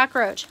American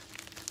cockroach.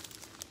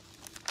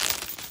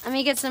 Let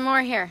me get some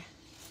more here.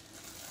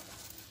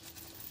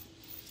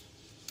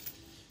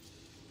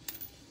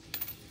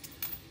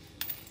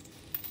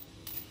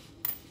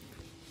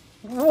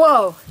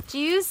 Whoa. Do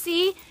you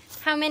see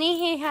how many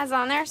he has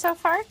on there so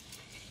far?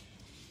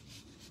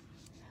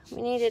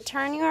 We need to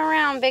turn you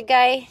around, big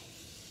guy.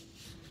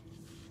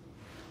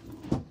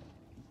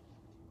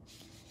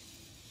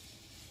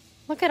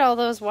 Look at all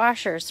those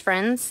washers,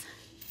 friends.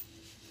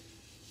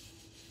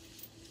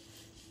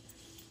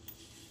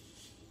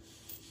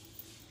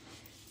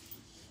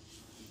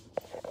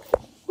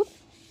 Whoop.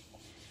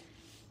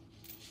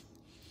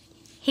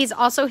 He's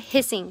also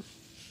hissing.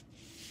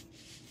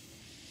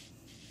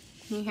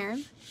 Can you hear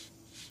him?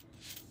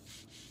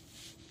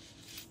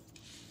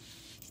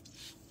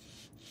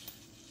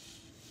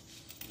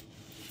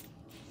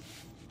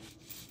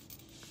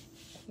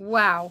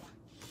 Wow.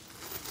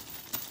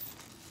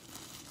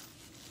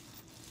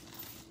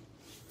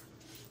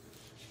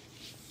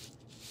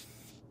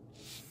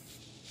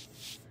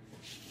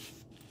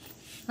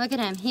 Look at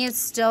him. He is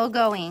still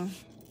going.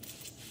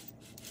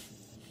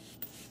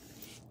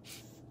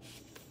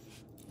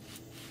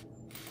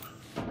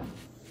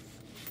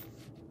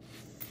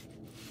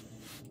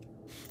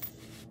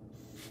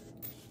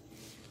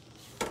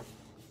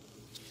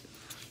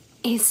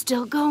 He's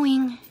still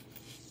going.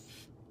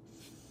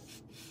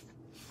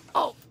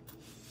 Oh,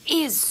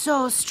 he is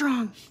so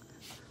strong.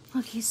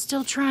 Look, he's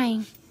still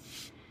trying.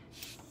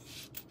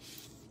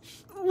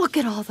 Look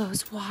at all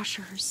those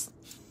washers.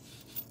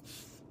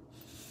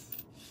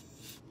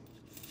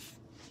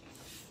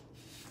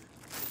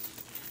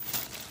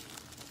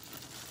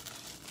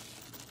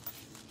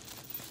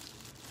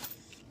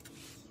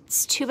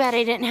 It's too bad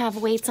I didn't have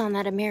weights on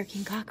that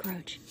American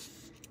cockroach.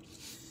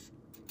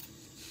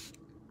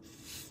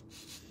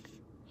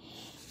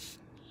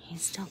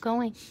 He's still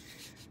going.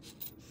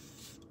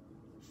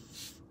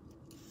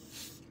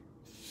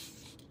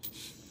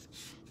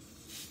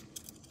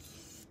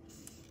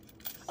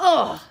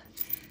 Oh!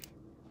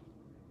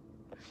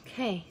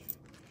 Okay.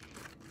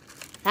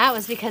 That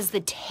was because the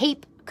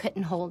tape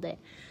couldn't hold it.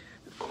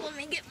 Let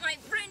me get my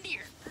friend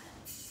here.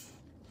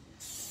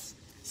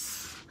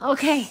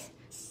 Okay.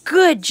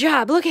 Good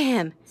job. Look at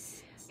him.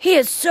 He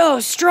is so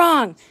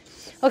strong.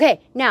 Okay,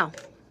 now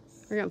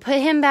we're going to put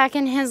him back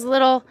in his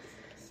little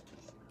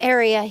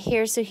area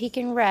here so he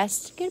can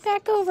rest. Get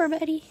back over,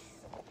 buddy.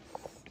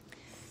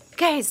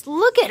 Guys,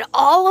 look at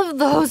all of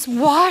those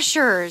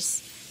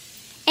washers.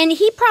 And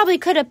he probably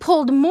could have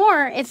pulled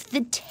more if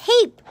the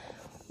tape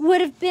would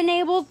have been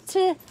able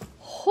to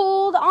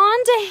hold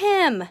on to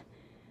him.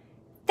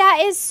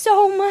 That is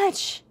so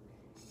much,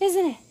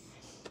 isn't it?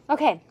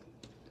 Okay.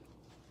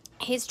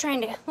 He's trying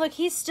to, look,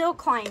 he's still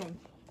climbing.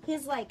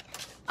 He's like,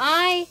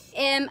 I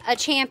am a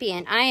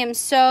champion. I am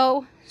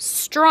so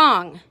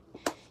strong.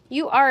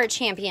 You are a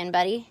champion,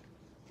 buddy.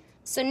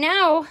 So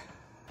now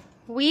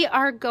we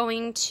are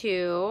going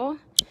to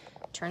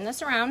turn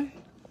this around.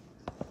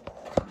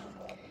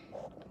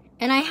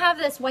 And I have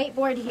this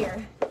whiteboard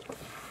here.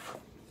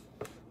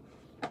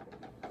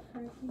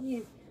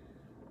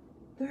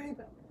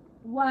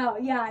 Wow,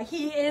 yeah,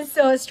 he is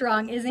so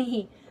strong, isn't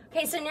he?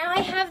 Okay, so now I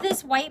have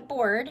this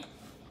whiteboard.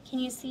 Can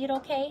you see it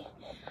okay?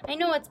 I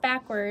know it's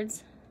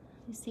backwards.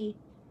 You see.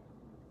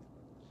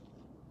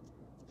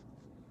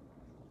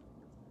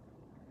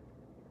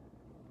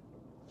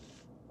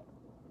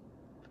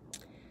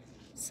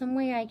 some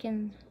way I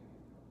can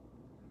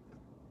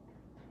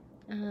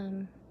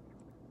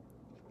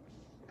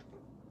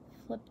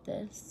flip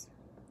this?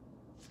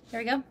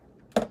 There we go.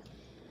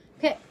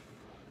 Okay.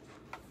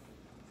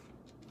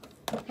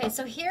 Okay,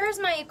 so here's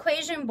my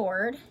equation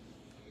board.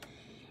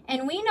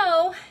 And we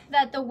know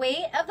that the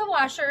weight of the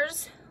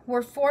washers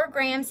were 4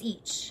 grams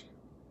each.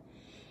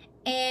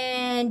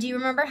 And do you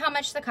remember how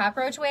much the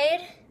cockroach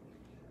weighed?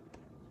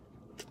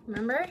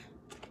 Remember?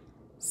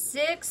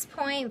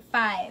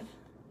 6.5.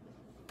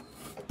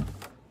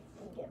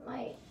 Get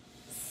my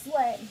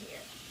sled here.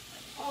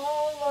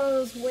 All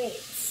those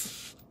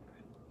weights.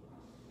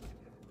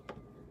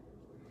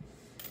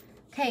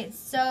 Okay,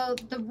 so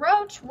the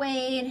roach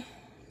weighed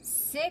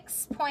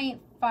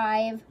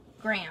 6.5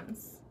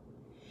 grams.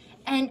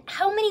 And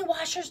how many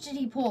washers did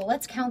he pull?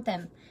 Let's count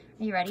them.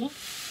 Are you ready?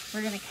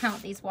 We're going to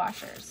count these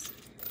washers.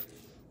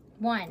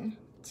 1,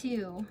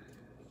 2,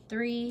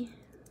 3,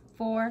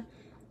 4,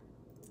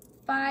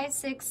 5,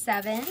 6,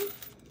 7,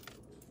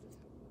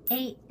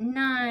 8,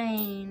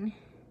 9,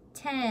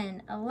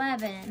 10,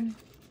 11,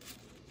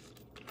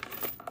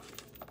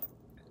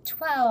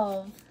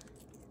 12,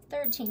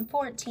 13,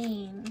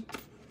 14,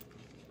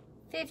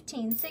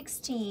 15,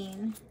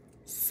 16,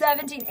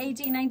 17,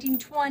 18, 19,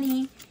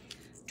 20,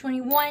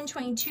 21,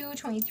 22,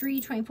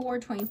 23, 24,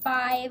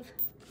 25,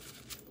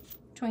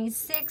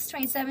 26,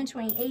 27,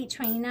 28,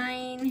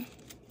 29,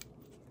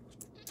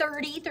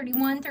 30,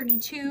 31,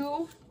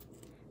 32,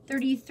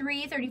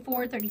 33,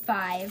 34,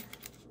 35,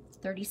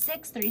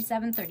 36,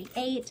 37,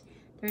 38,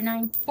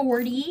 39,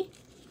 40,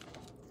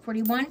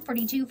 41,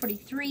 42,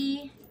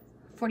 43,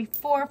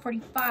 44,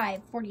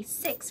 45,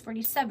 46,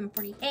 47,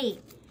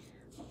 48,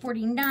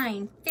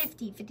 49,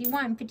 50,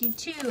 51,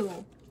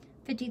 52,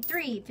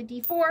 53,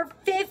 54,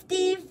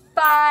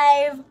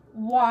 55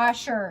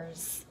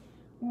 washers.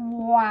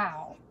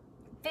 Wow.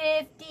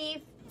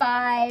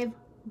 55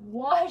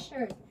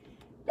 washers.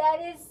 That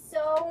is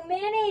so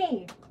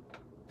many.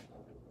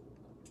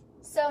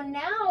 So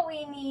now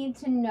we need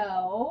to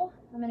know,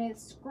 I'm going to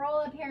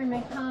scroll up here in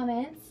my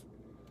comments.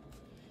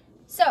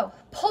 So,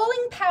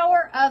 pulling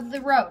power of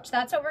the roach.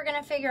 That's what we're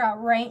going to figure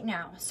out right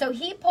now. So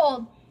he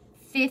pulled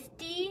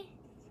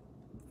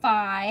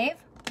 55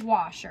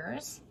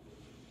 washers.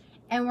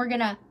 And we're going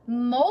to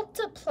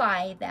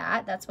multiply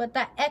that. That's what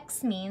that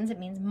X means. It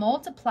means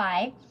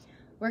multiply.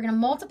 We're going to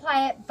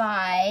multiply it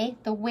by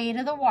the weight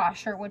of the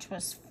washer, which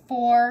was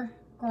 4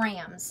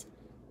 grams.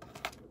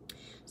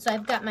 So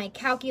I've got my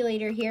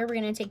calculator here. We're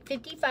going to take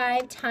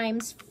 55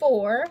 times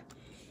 4.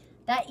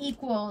 That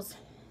equals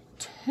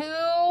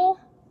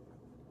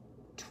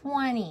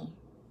 220.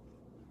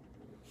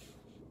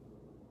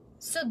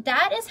 So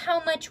that is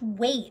how much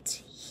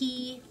weight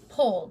he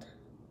pulled.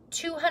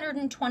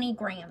 220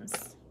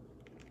 grams.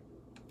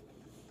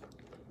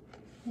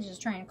 He's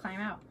just trying to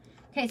climb out.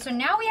 Okay, so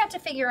now we have to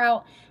figure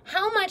out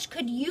how much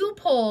could you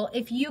pull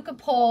if you could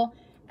pull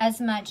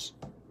as much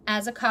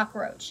as a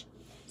cockroach.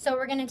 So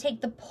we're going to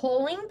take the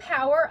pulling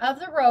power of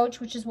the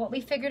roach, which is what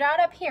we figured out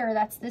up here.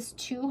 That's this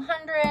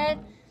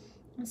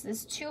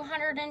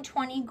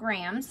 220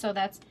 grams. So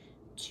that's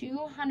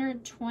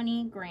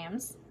 220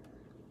 grams.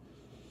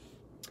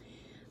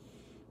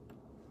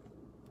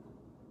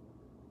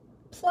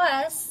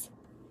 Plus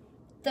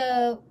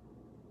the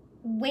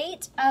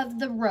weight of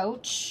the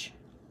roach,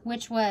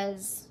 which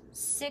was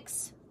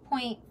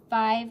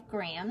 6.5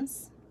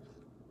 grams.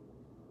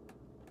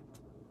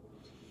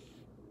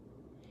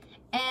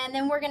 And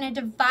then we're going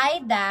to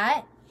divide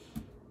that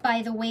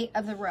by the weight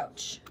of the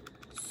roach.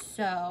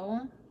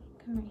 So,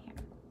 come right here.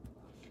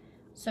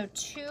 So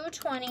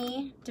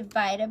 220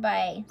 divided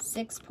by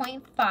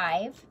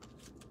 6.5,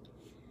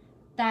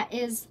 that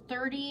is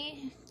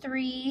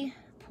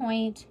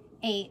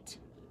 33.8.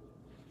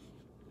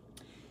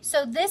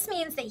 So this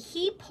means that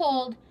he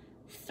pulled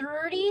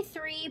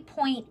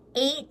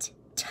 33.8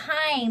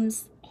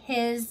 times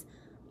his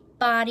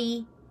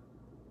body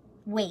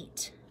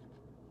weight.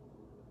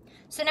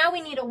 So now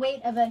we need a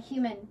weight of a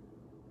human.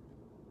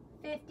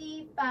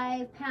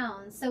 55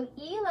 pounds. So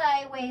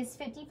Eli weighs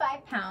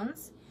 55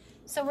 pounds.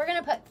 So we're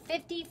going to put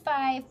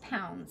 55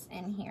 pounds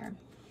in here.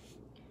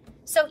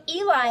 So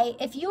Eli,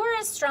 if you were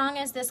as strong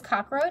as this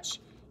cockroach,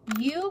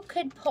 you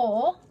could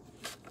pull,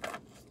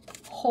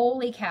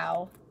 holy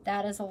cow,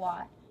 that is a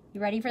lot.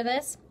 You ready for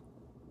this?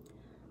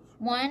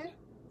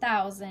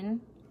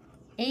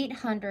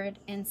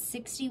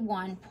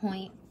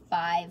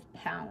 1,861.5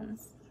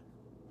 pounds.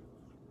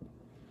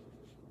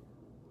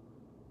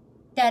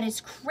 That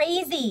is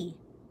crazy.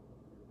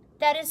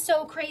 That is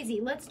so crazy.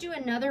 Let's do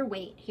another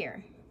weight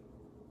here.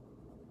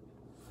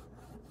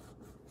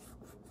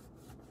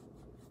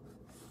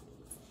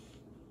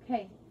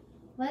 Okay,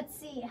 let's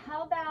see.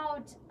 How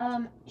about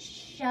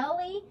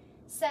Shelly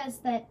says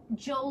that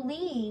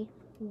Jolie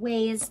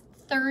weighs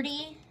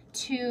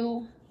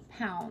 32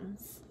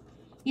 pounds.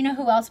 You know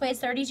who else weighs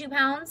 32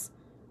 pounds?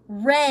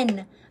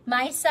 Ren.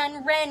 My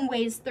son Ren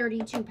weighs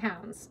 32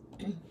 pounds.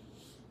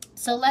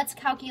 So let's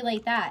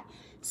calculate that.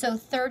 So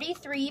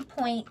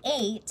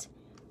 33.8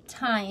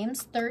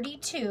 times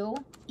 32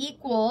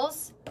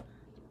 equals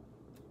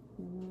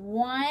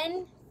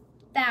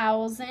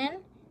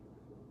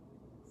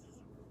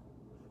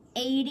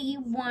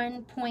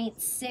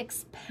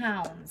 1,081.6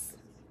 pounds.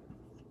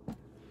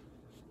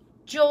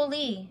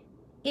 Jolie,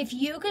 if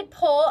you could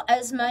pull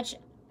as much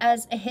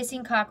as a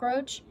hissing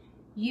cockroach,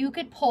 you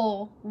could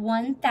pull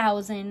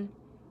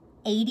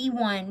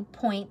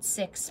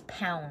 1,081.6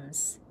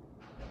 pounds.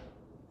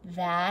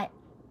 That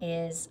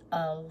is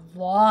a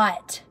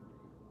lot.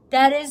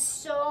 That is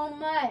so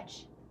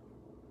much.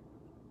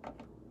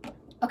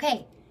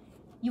 Okay,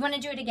 you want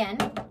to do it again?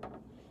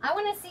 I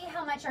want to see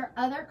how much our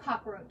other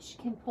cockroach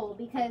can pull,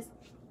 because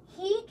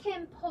he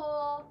can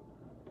pull,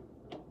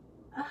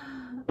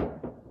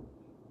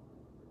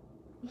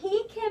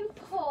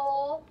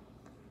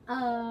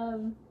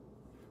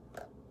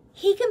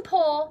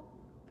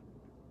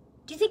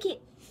 do you think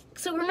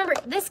so remember,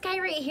 this guy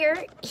right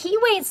here, he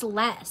weighs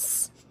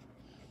less.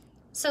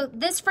 So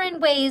this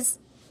friend weighs,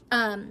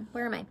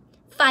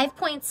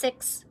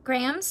 5.6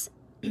 grams.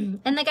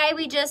 And the guy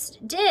we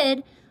just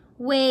did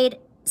weighed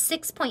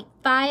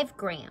 6.5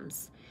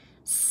 grams.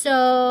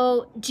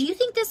 So do you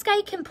think this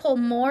guy can pull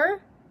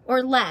more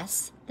or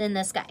less than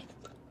this guy?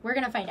 We're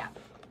going to find out.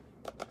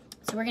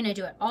 So we're going to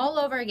do it all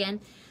over again.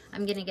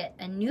 I'm going to get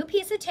a new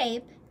piece of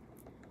tape.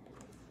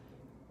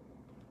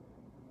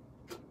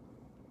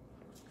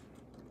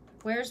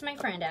 Where's my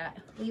friend at?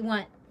 We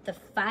want the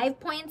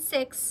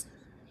 5.6.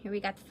 Here we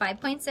got the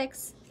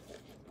 5.6.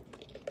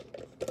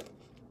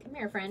 Come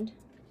here, friend.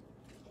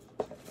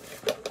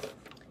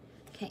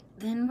 Okay,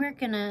 then we're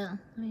gonna,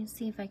 let me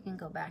see if I can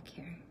go back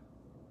here.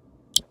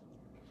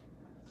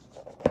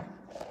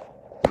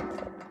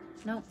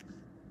 Nope.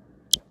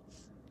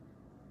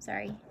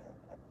 Sorry.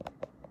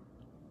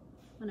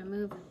 I'm gonna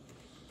move.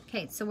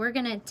 Okay, so we're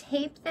gonna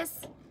tape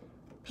this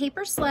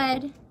paper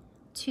sled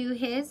to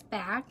his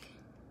back.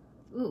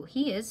 Ooh,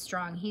 he is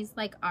strong. He's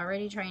like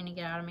already trying to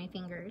get out of my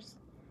fingers.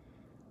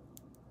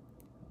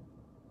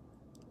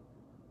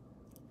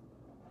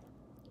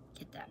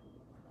 Get that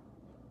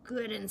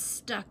good and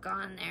stuck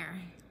on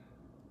there.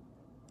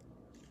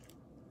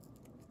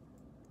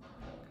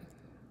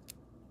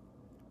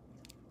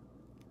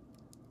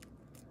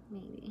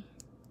 Maybe.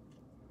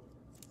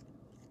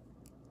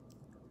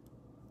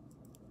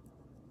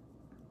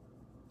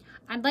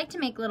 I'd like to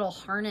make little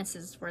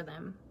harnesses for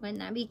them. Wouldn't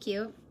that be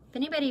cute? If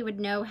anybody would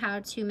know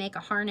how to make a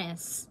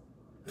harness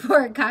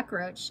for a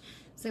cockroach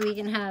so we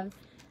can have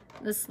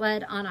the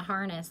sled on a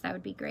harness, that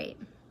would be great.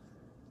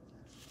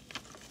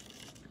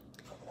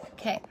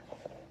 Okay.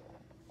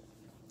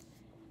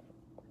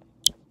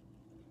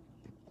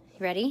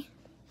 Ready?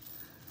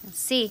 Let's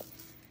see.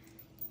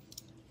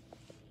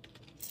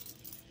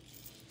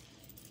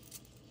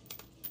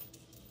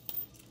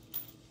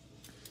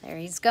 There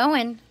he's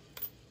going.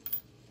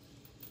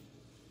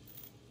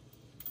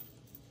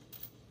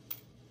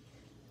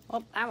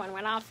 Oh, that one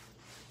went off.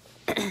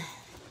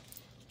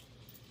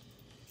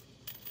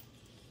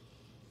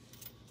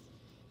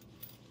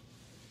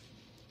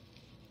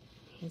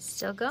 He's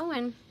still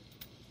going.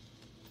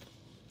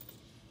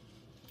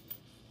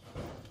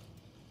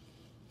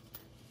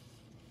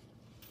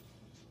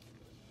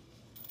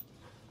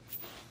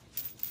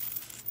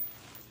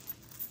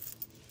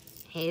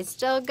 He's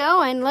still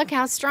going. Look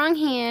how strong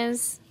he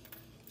is.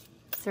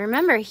 So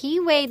remember, he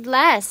weighed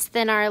less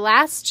than our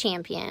last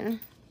champion.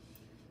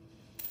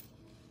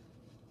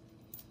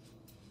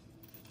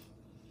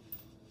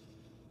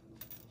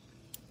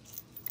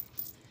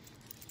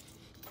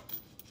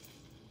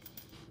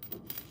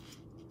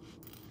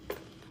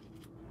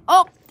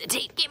 Oh, the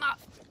tape came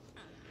off.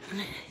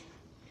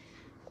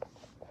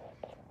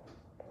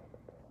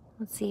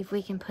 Let's see if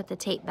we can put the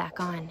tape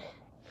back on.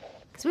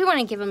 Because we want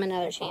to give him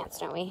another chance,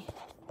 don't we?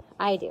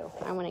 I do.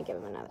 I want to give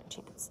him another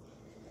chance.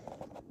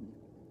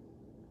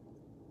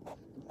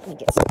 Let me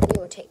get some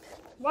video tape.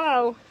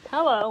 Whoa.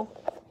 Hello.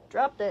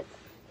 Dropped it.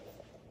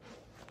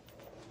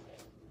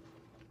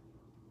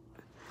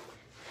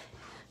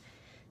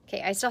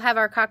 Okay, I still have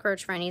our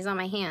cockroach friend. He's on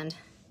my hand.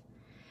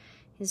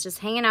 He's just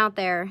hanging out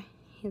there.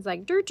 He's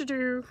like,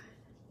 doo-doo-doo.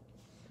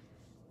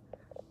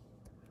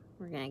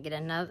 We're going to get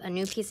a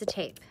new piece of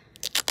tape.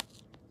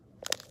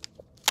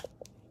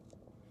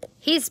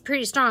 He's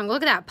pretty strong.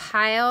 Look at that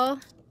pile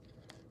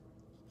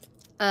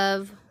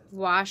of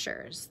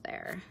washers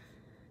there.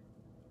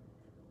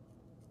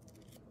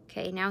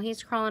 Okay, now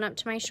he's crawling up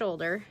to my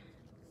shoulder.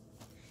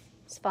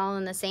 He's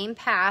following the same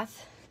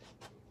path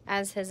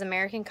as his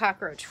American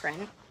cockroach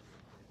friend.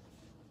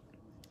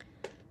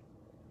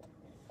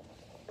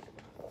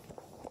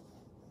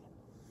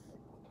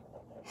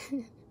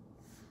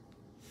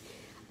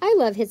 I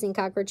love hissing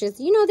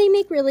cockroaches. You know, they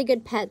make really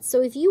good pets.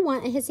 So if you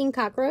want a hissing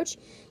cockroach,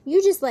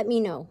 you just let me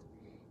know.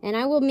 And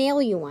I will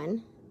mail you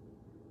one.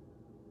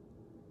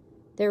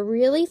 They're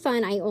really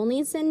fun. I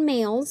only send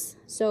males,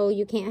 so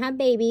you can't have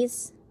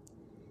babies.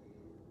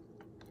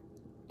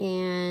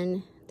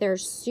 And they're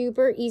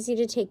super easy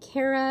to take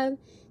care of.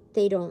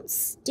 They don't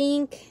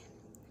stink.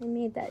 I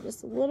made that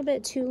just a little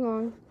bit too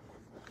long.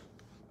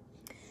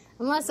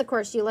 Unless, of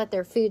course, you let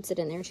their food sit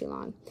in there too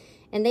long.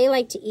 And they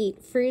like to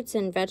eat fruits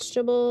and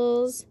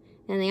vegetables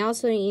And they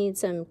also need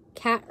some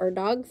cat or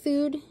dog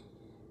food.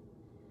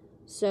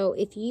 So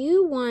if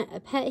you want a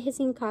pet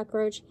hissing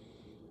cockroach,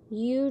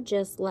 you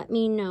just let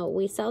me know.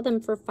 We sell them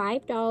for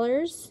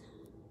 $5.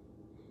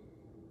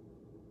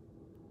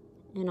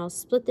 And I'll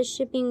split the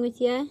shipping with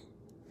you.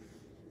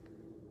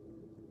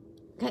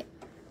 Okay.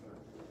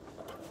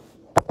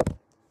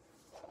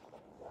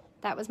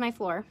 That was my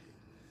floor.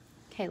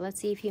 Okay, let's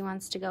see if he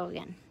wants to go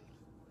again.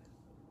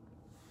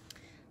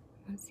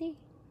 Let's see.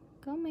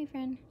 Go, my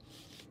friend.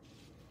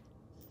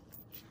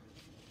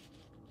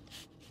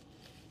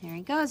 There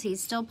he goes.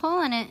 He's still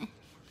pulling it.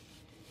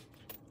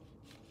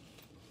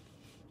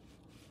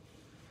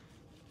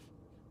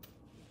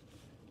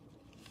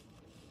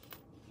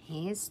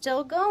 He's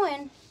still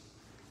going.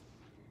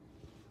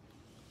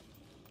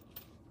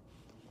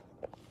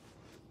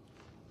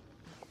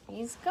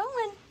 He's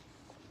going.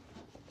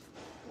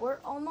 We're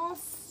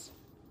almost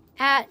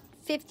at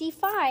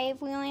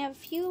 55. We only have a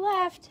few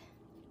left.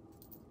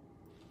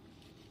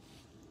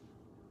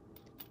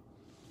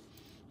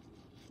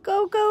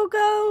 Go, go,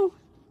 go.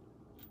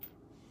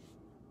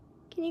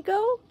 Can you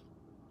go?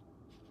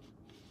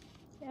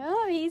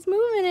 Oh, he's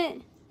moving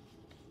it.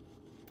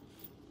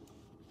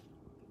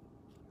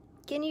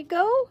 Can you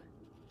go?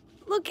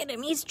 Look at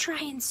him. He's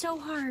trying so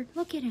hard.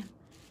 Look at him.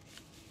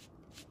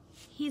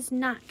 He's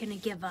not going to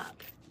give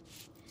up.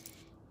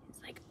 He's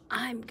like,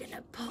 I'm going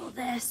to pull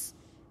this.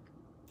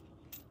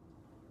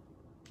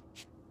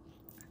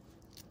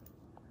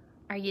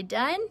 Are you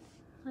done?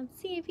 Let's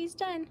see if he's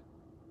done.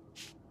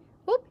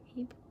 Whoop.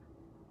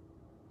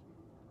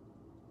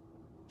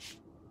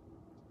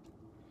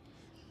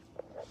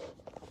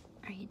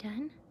 Are you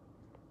done?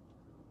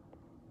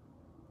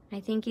 I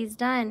think he's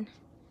done.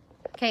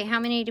 Okay, how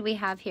many do we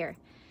have here?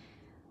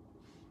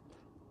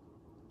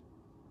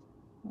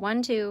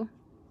 1, 2,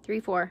 3,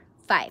 4,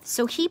 5.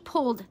 So he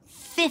pulled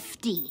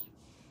 50.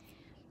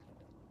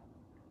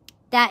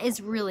 That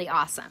is really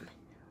awesome.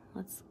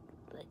 Let's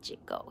let you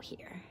go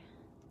here.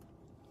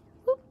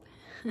 Whoop.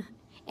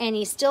 And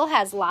he still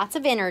has lots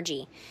of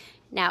energy.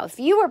 Now, if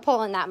you were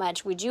pulling that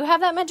much, would you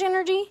have that much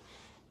energy?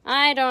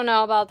 I don't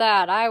know about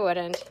that. I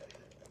wouldn't.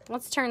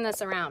 Let's turn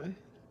this around.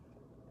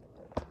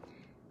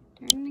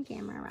 Turn the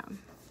camera around.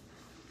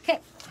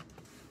 Okay.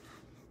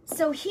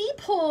 So he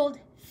pulled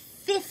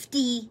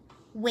 50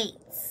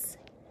 weights.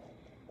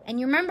 And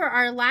you remember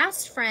our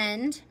last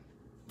friend,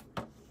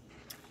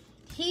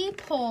 he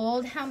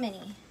pulled how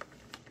many?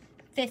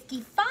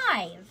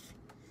 55.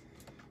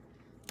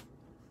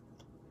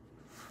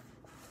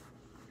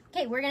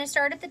 Okay, we're going to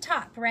start at the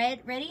top,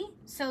 right? Ready?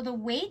 So the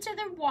weight of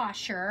the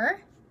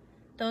washer,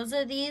 those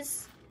are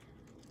these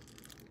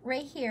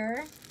right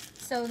here.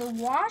 So the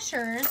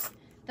washers,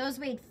 those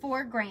weighed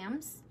 4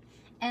 grams.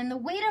 And the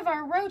weight of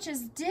our roach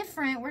is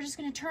different. We're just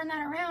going to turn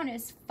that around.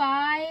 It's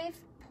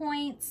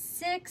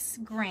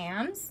 5.6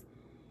 grams.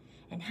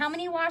 And how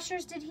many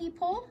washers did he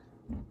pull?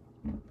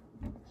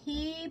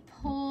 He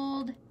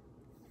pulled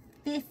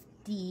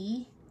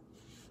 50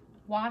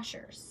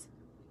 washers.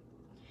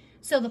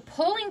 So the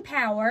pulling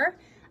power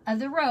of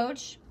the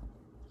roach,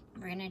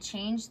 we're going to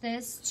change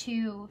this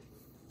to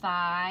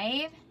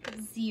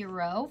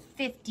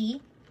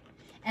 50.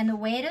 And the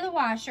weight of the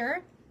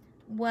washer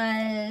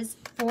was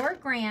 4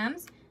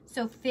 grams.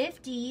 So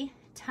 50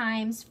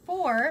 times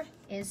 4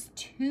 is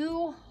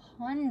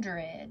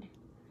 200.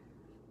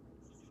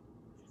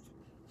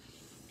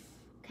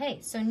 Okay,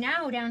 so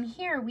now down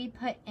here we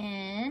put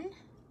in,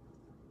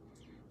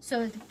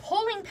 so the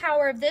pulling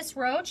power of this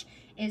roach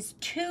is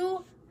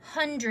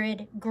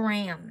 200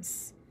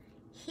 grams.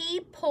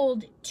 He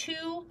pulled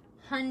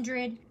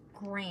 200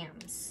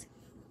 grams.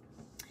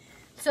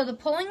 So the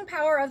pulling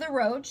power of the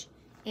roach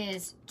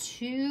is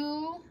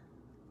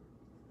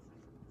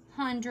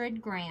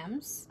 200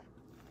 grams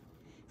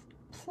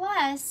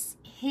plus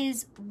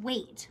his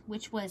weight,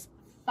 which was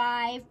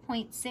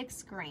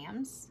 5.6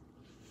 grams.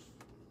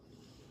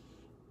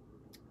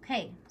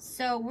 Okay,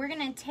 so we're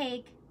going to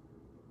take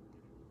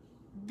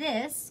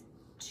this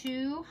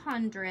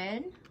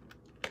 200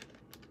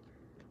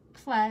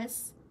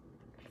 plus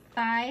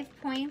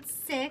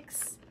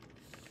 5.6.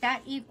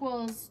 That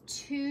equals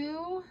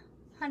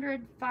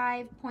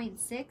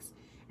 205.6.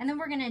 And then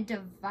we're going to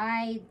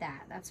divide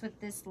that. That's what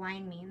this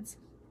line means.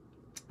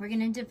 We're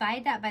going to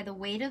divide that by the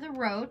weight of the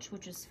roach,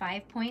 which is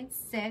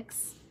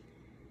 5.6.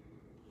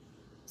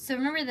 So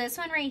remember this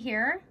one right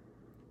here?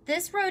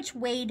 This roach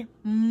weighed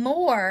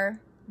more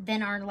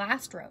than our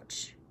last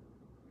roach.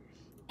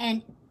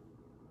 And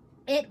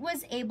it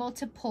was able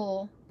to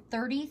pull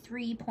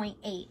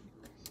 33.8.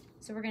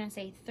 So we're going to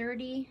say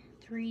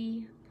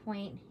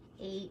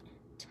 33.8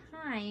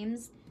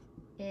 times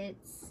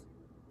its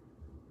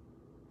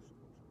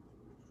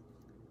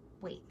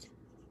weight.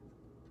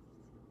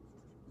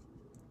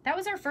 That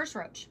was our first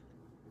roach.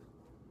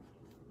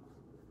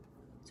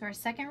 So our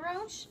second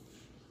roach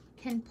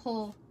can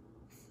pull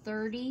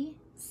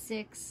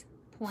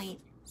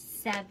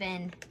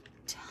 36.7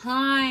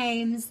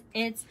 times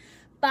its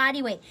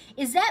body weight.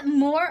 Is that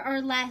more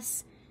or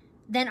less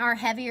than our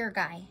heavier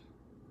guy?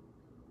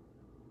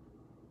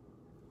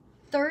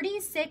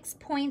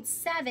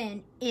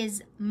 36.7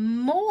 is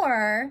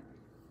more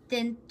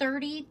than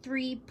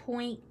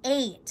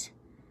 33.8.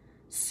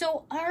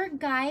 So our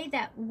guy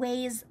that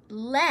weighs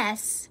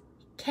less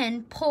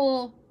can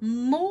pull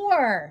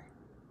more.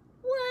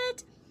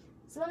 What?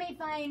 So let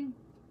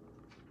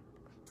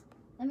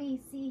me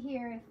see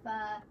here if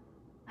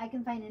I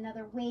can find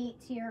another weight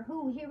here.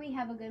 Ooh, here we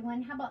have a good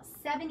one. How about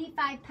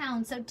 75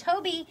 pounds? So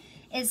Toby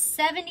is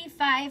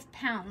 75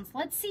 pounds.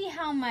 Let's see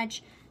how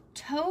much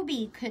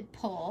Toby could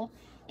pull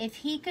if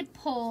he could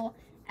pull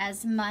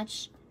as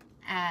much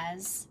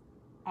as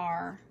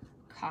our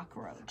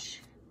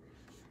cockroach.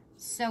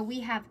 So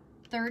we have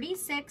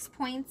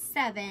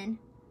 36.7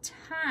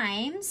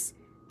 times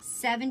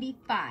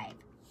 75.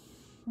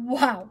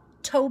 Wow,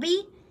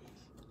 Toby,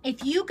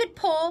 if you could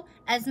pull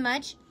as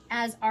much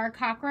as our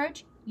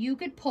cockroach, you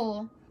could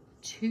pull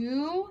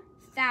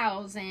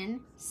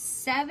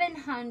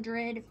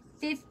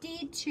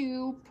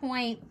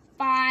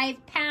 2,752.5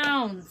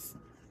 pounds.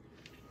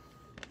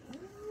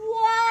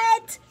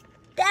 What?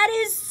 That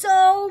is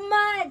so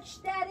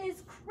much. That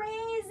is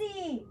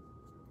crazy.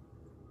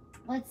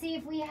 Let's see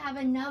if we have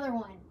another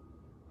one.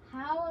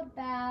 How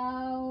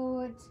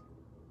about,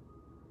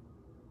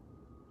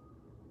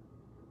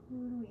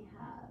 who do we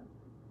have?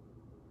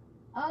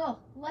 Oh,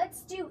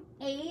 let's do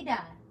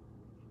Ada.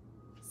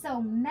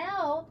 So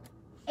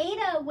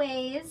Ada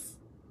weighs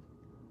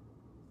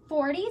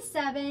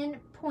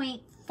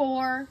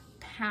 47.4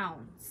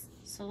 pounds.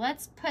 So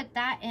let's put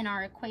that in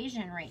our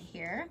equation right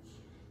here.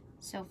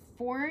 So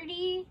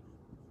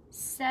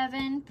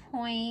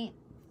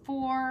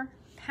 47.4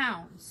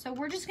 pounds. So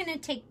we're just going to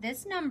take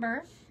this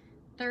number,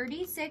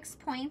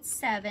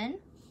 36.7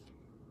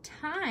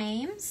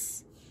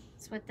 times,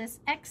 that's what this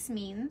X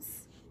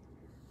means,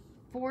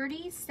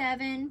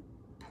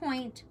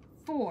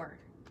 47.4.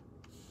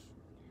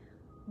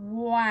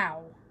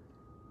 Wow.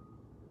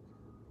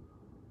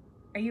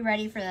 Are you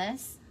ready for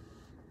this?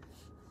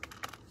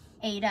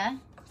 Ada,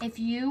 if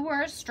you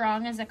were as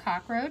strong as a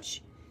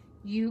cockroach,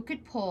 you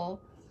could pull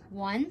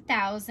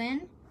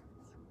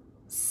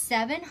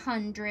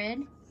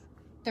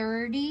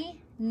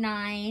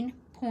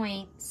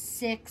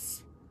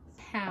 1,739.6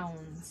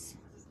 pounds.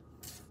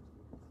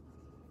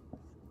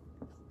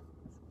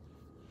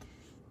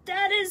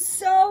 That is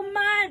so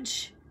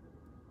much.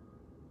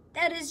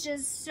 That is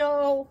just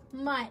so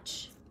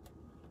much.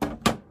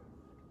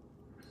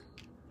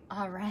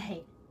 All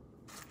right.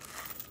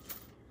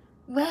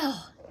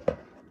 Well,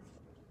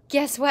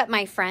 guess what,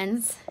 my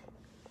friends?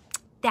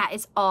 That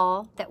is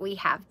all that we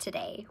have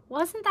today.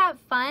 Wasn't that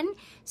fun?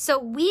 So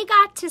we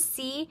got to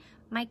see,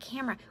 my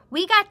camera,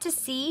 we got to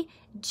see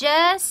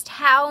just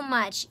how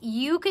much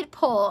you could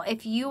pull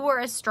if you were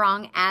as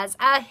strong as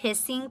a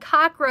hissing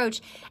cockroach.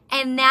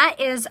 And that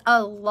is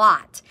a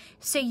lot.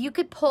 So you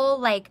could pull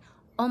like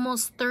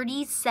almost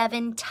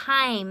 37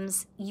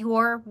 times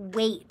your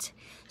weight.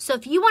 So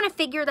if you want to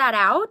figure that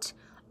out,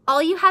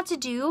 all you have to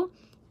do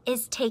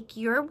is take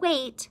your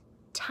weight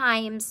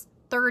times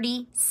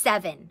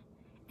 37.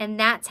 And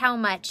that's how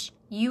much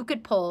you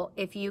could pull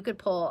if you could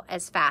pull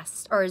as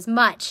fast or as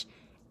much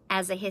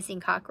as a hissing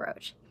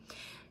cockroach.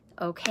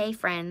 Okay,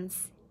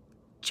 friends,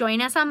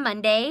 join us on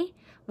Monday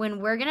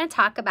when we're going to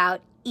talk about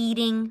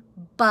eating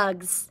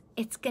bugs.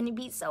 It's going to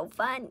be so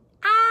fun.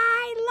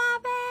 I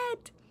love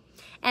it.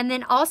 And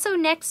then also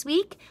next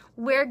week,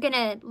 we're going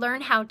to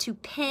learn how to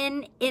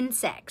pin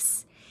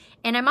insects.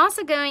 And I'm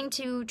also going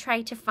to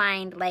try to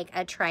find like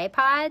a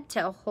tripod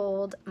to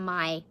hold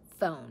my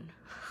phone.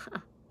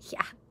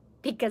 Yeah,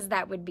 because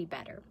that would be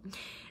better.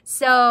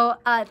 So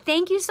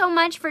thank you so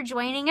much for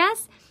joining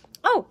us.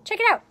 Oh, check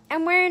it out.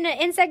 I'm wearing an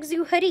Insect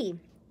Zoo hoodie.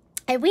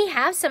 And we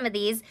have some of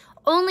these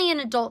only in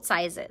adult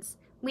sizes.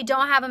 We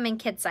don't have them in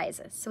kid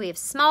sizes. So we have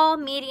small,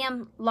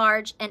 medium,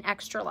 large, and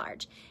extra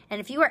large. And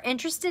if you are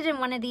interested in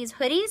one of these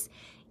hoodies,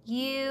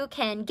 you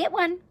can get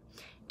one.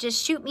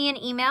 Just shoot me an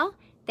email.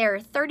 They're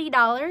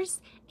 $30,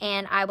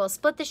 and I will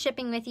split the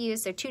shipping with you,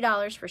 so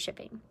 $2 for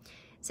shipping.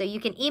 So you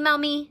can email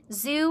me,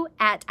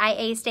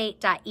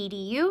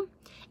 zoo@iastate.edu.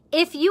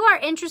 If you are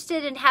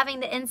interested in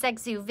having the Insect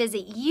Zoo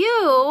visit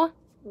you,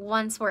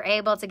 once we're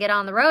able to get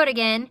on the road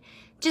again,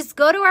 just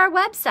go to our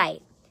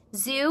website,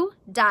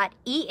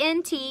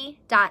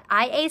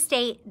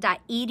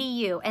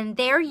 zoo.ent.iastate.edu, and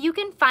there you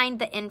can find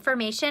the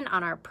information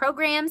on our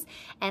programs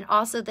and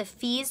also the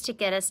fees to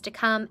get us to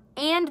come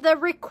and the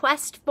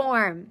request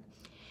form.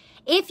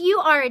 If you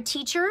are a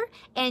teacher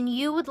and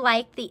you would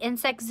like the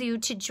Insect Zoo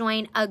to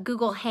join a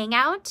Google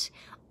Hangout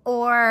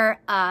or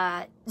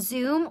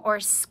Zoom or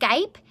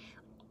Skype,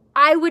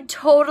 I would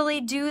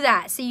totally do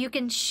that. So you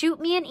can shoot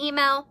me an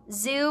email,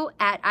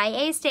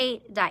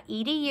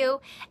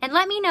 zoo@iastate.edu, and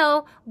let me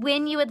know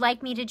when you would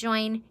like me to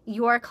join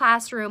your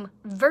classroom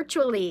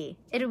virtually.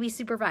 It'll be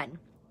super fun.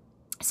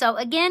 So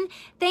again,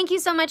 thank you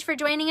so much for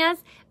joining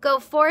us. Go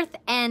forth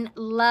and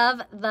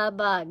love the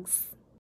bugs.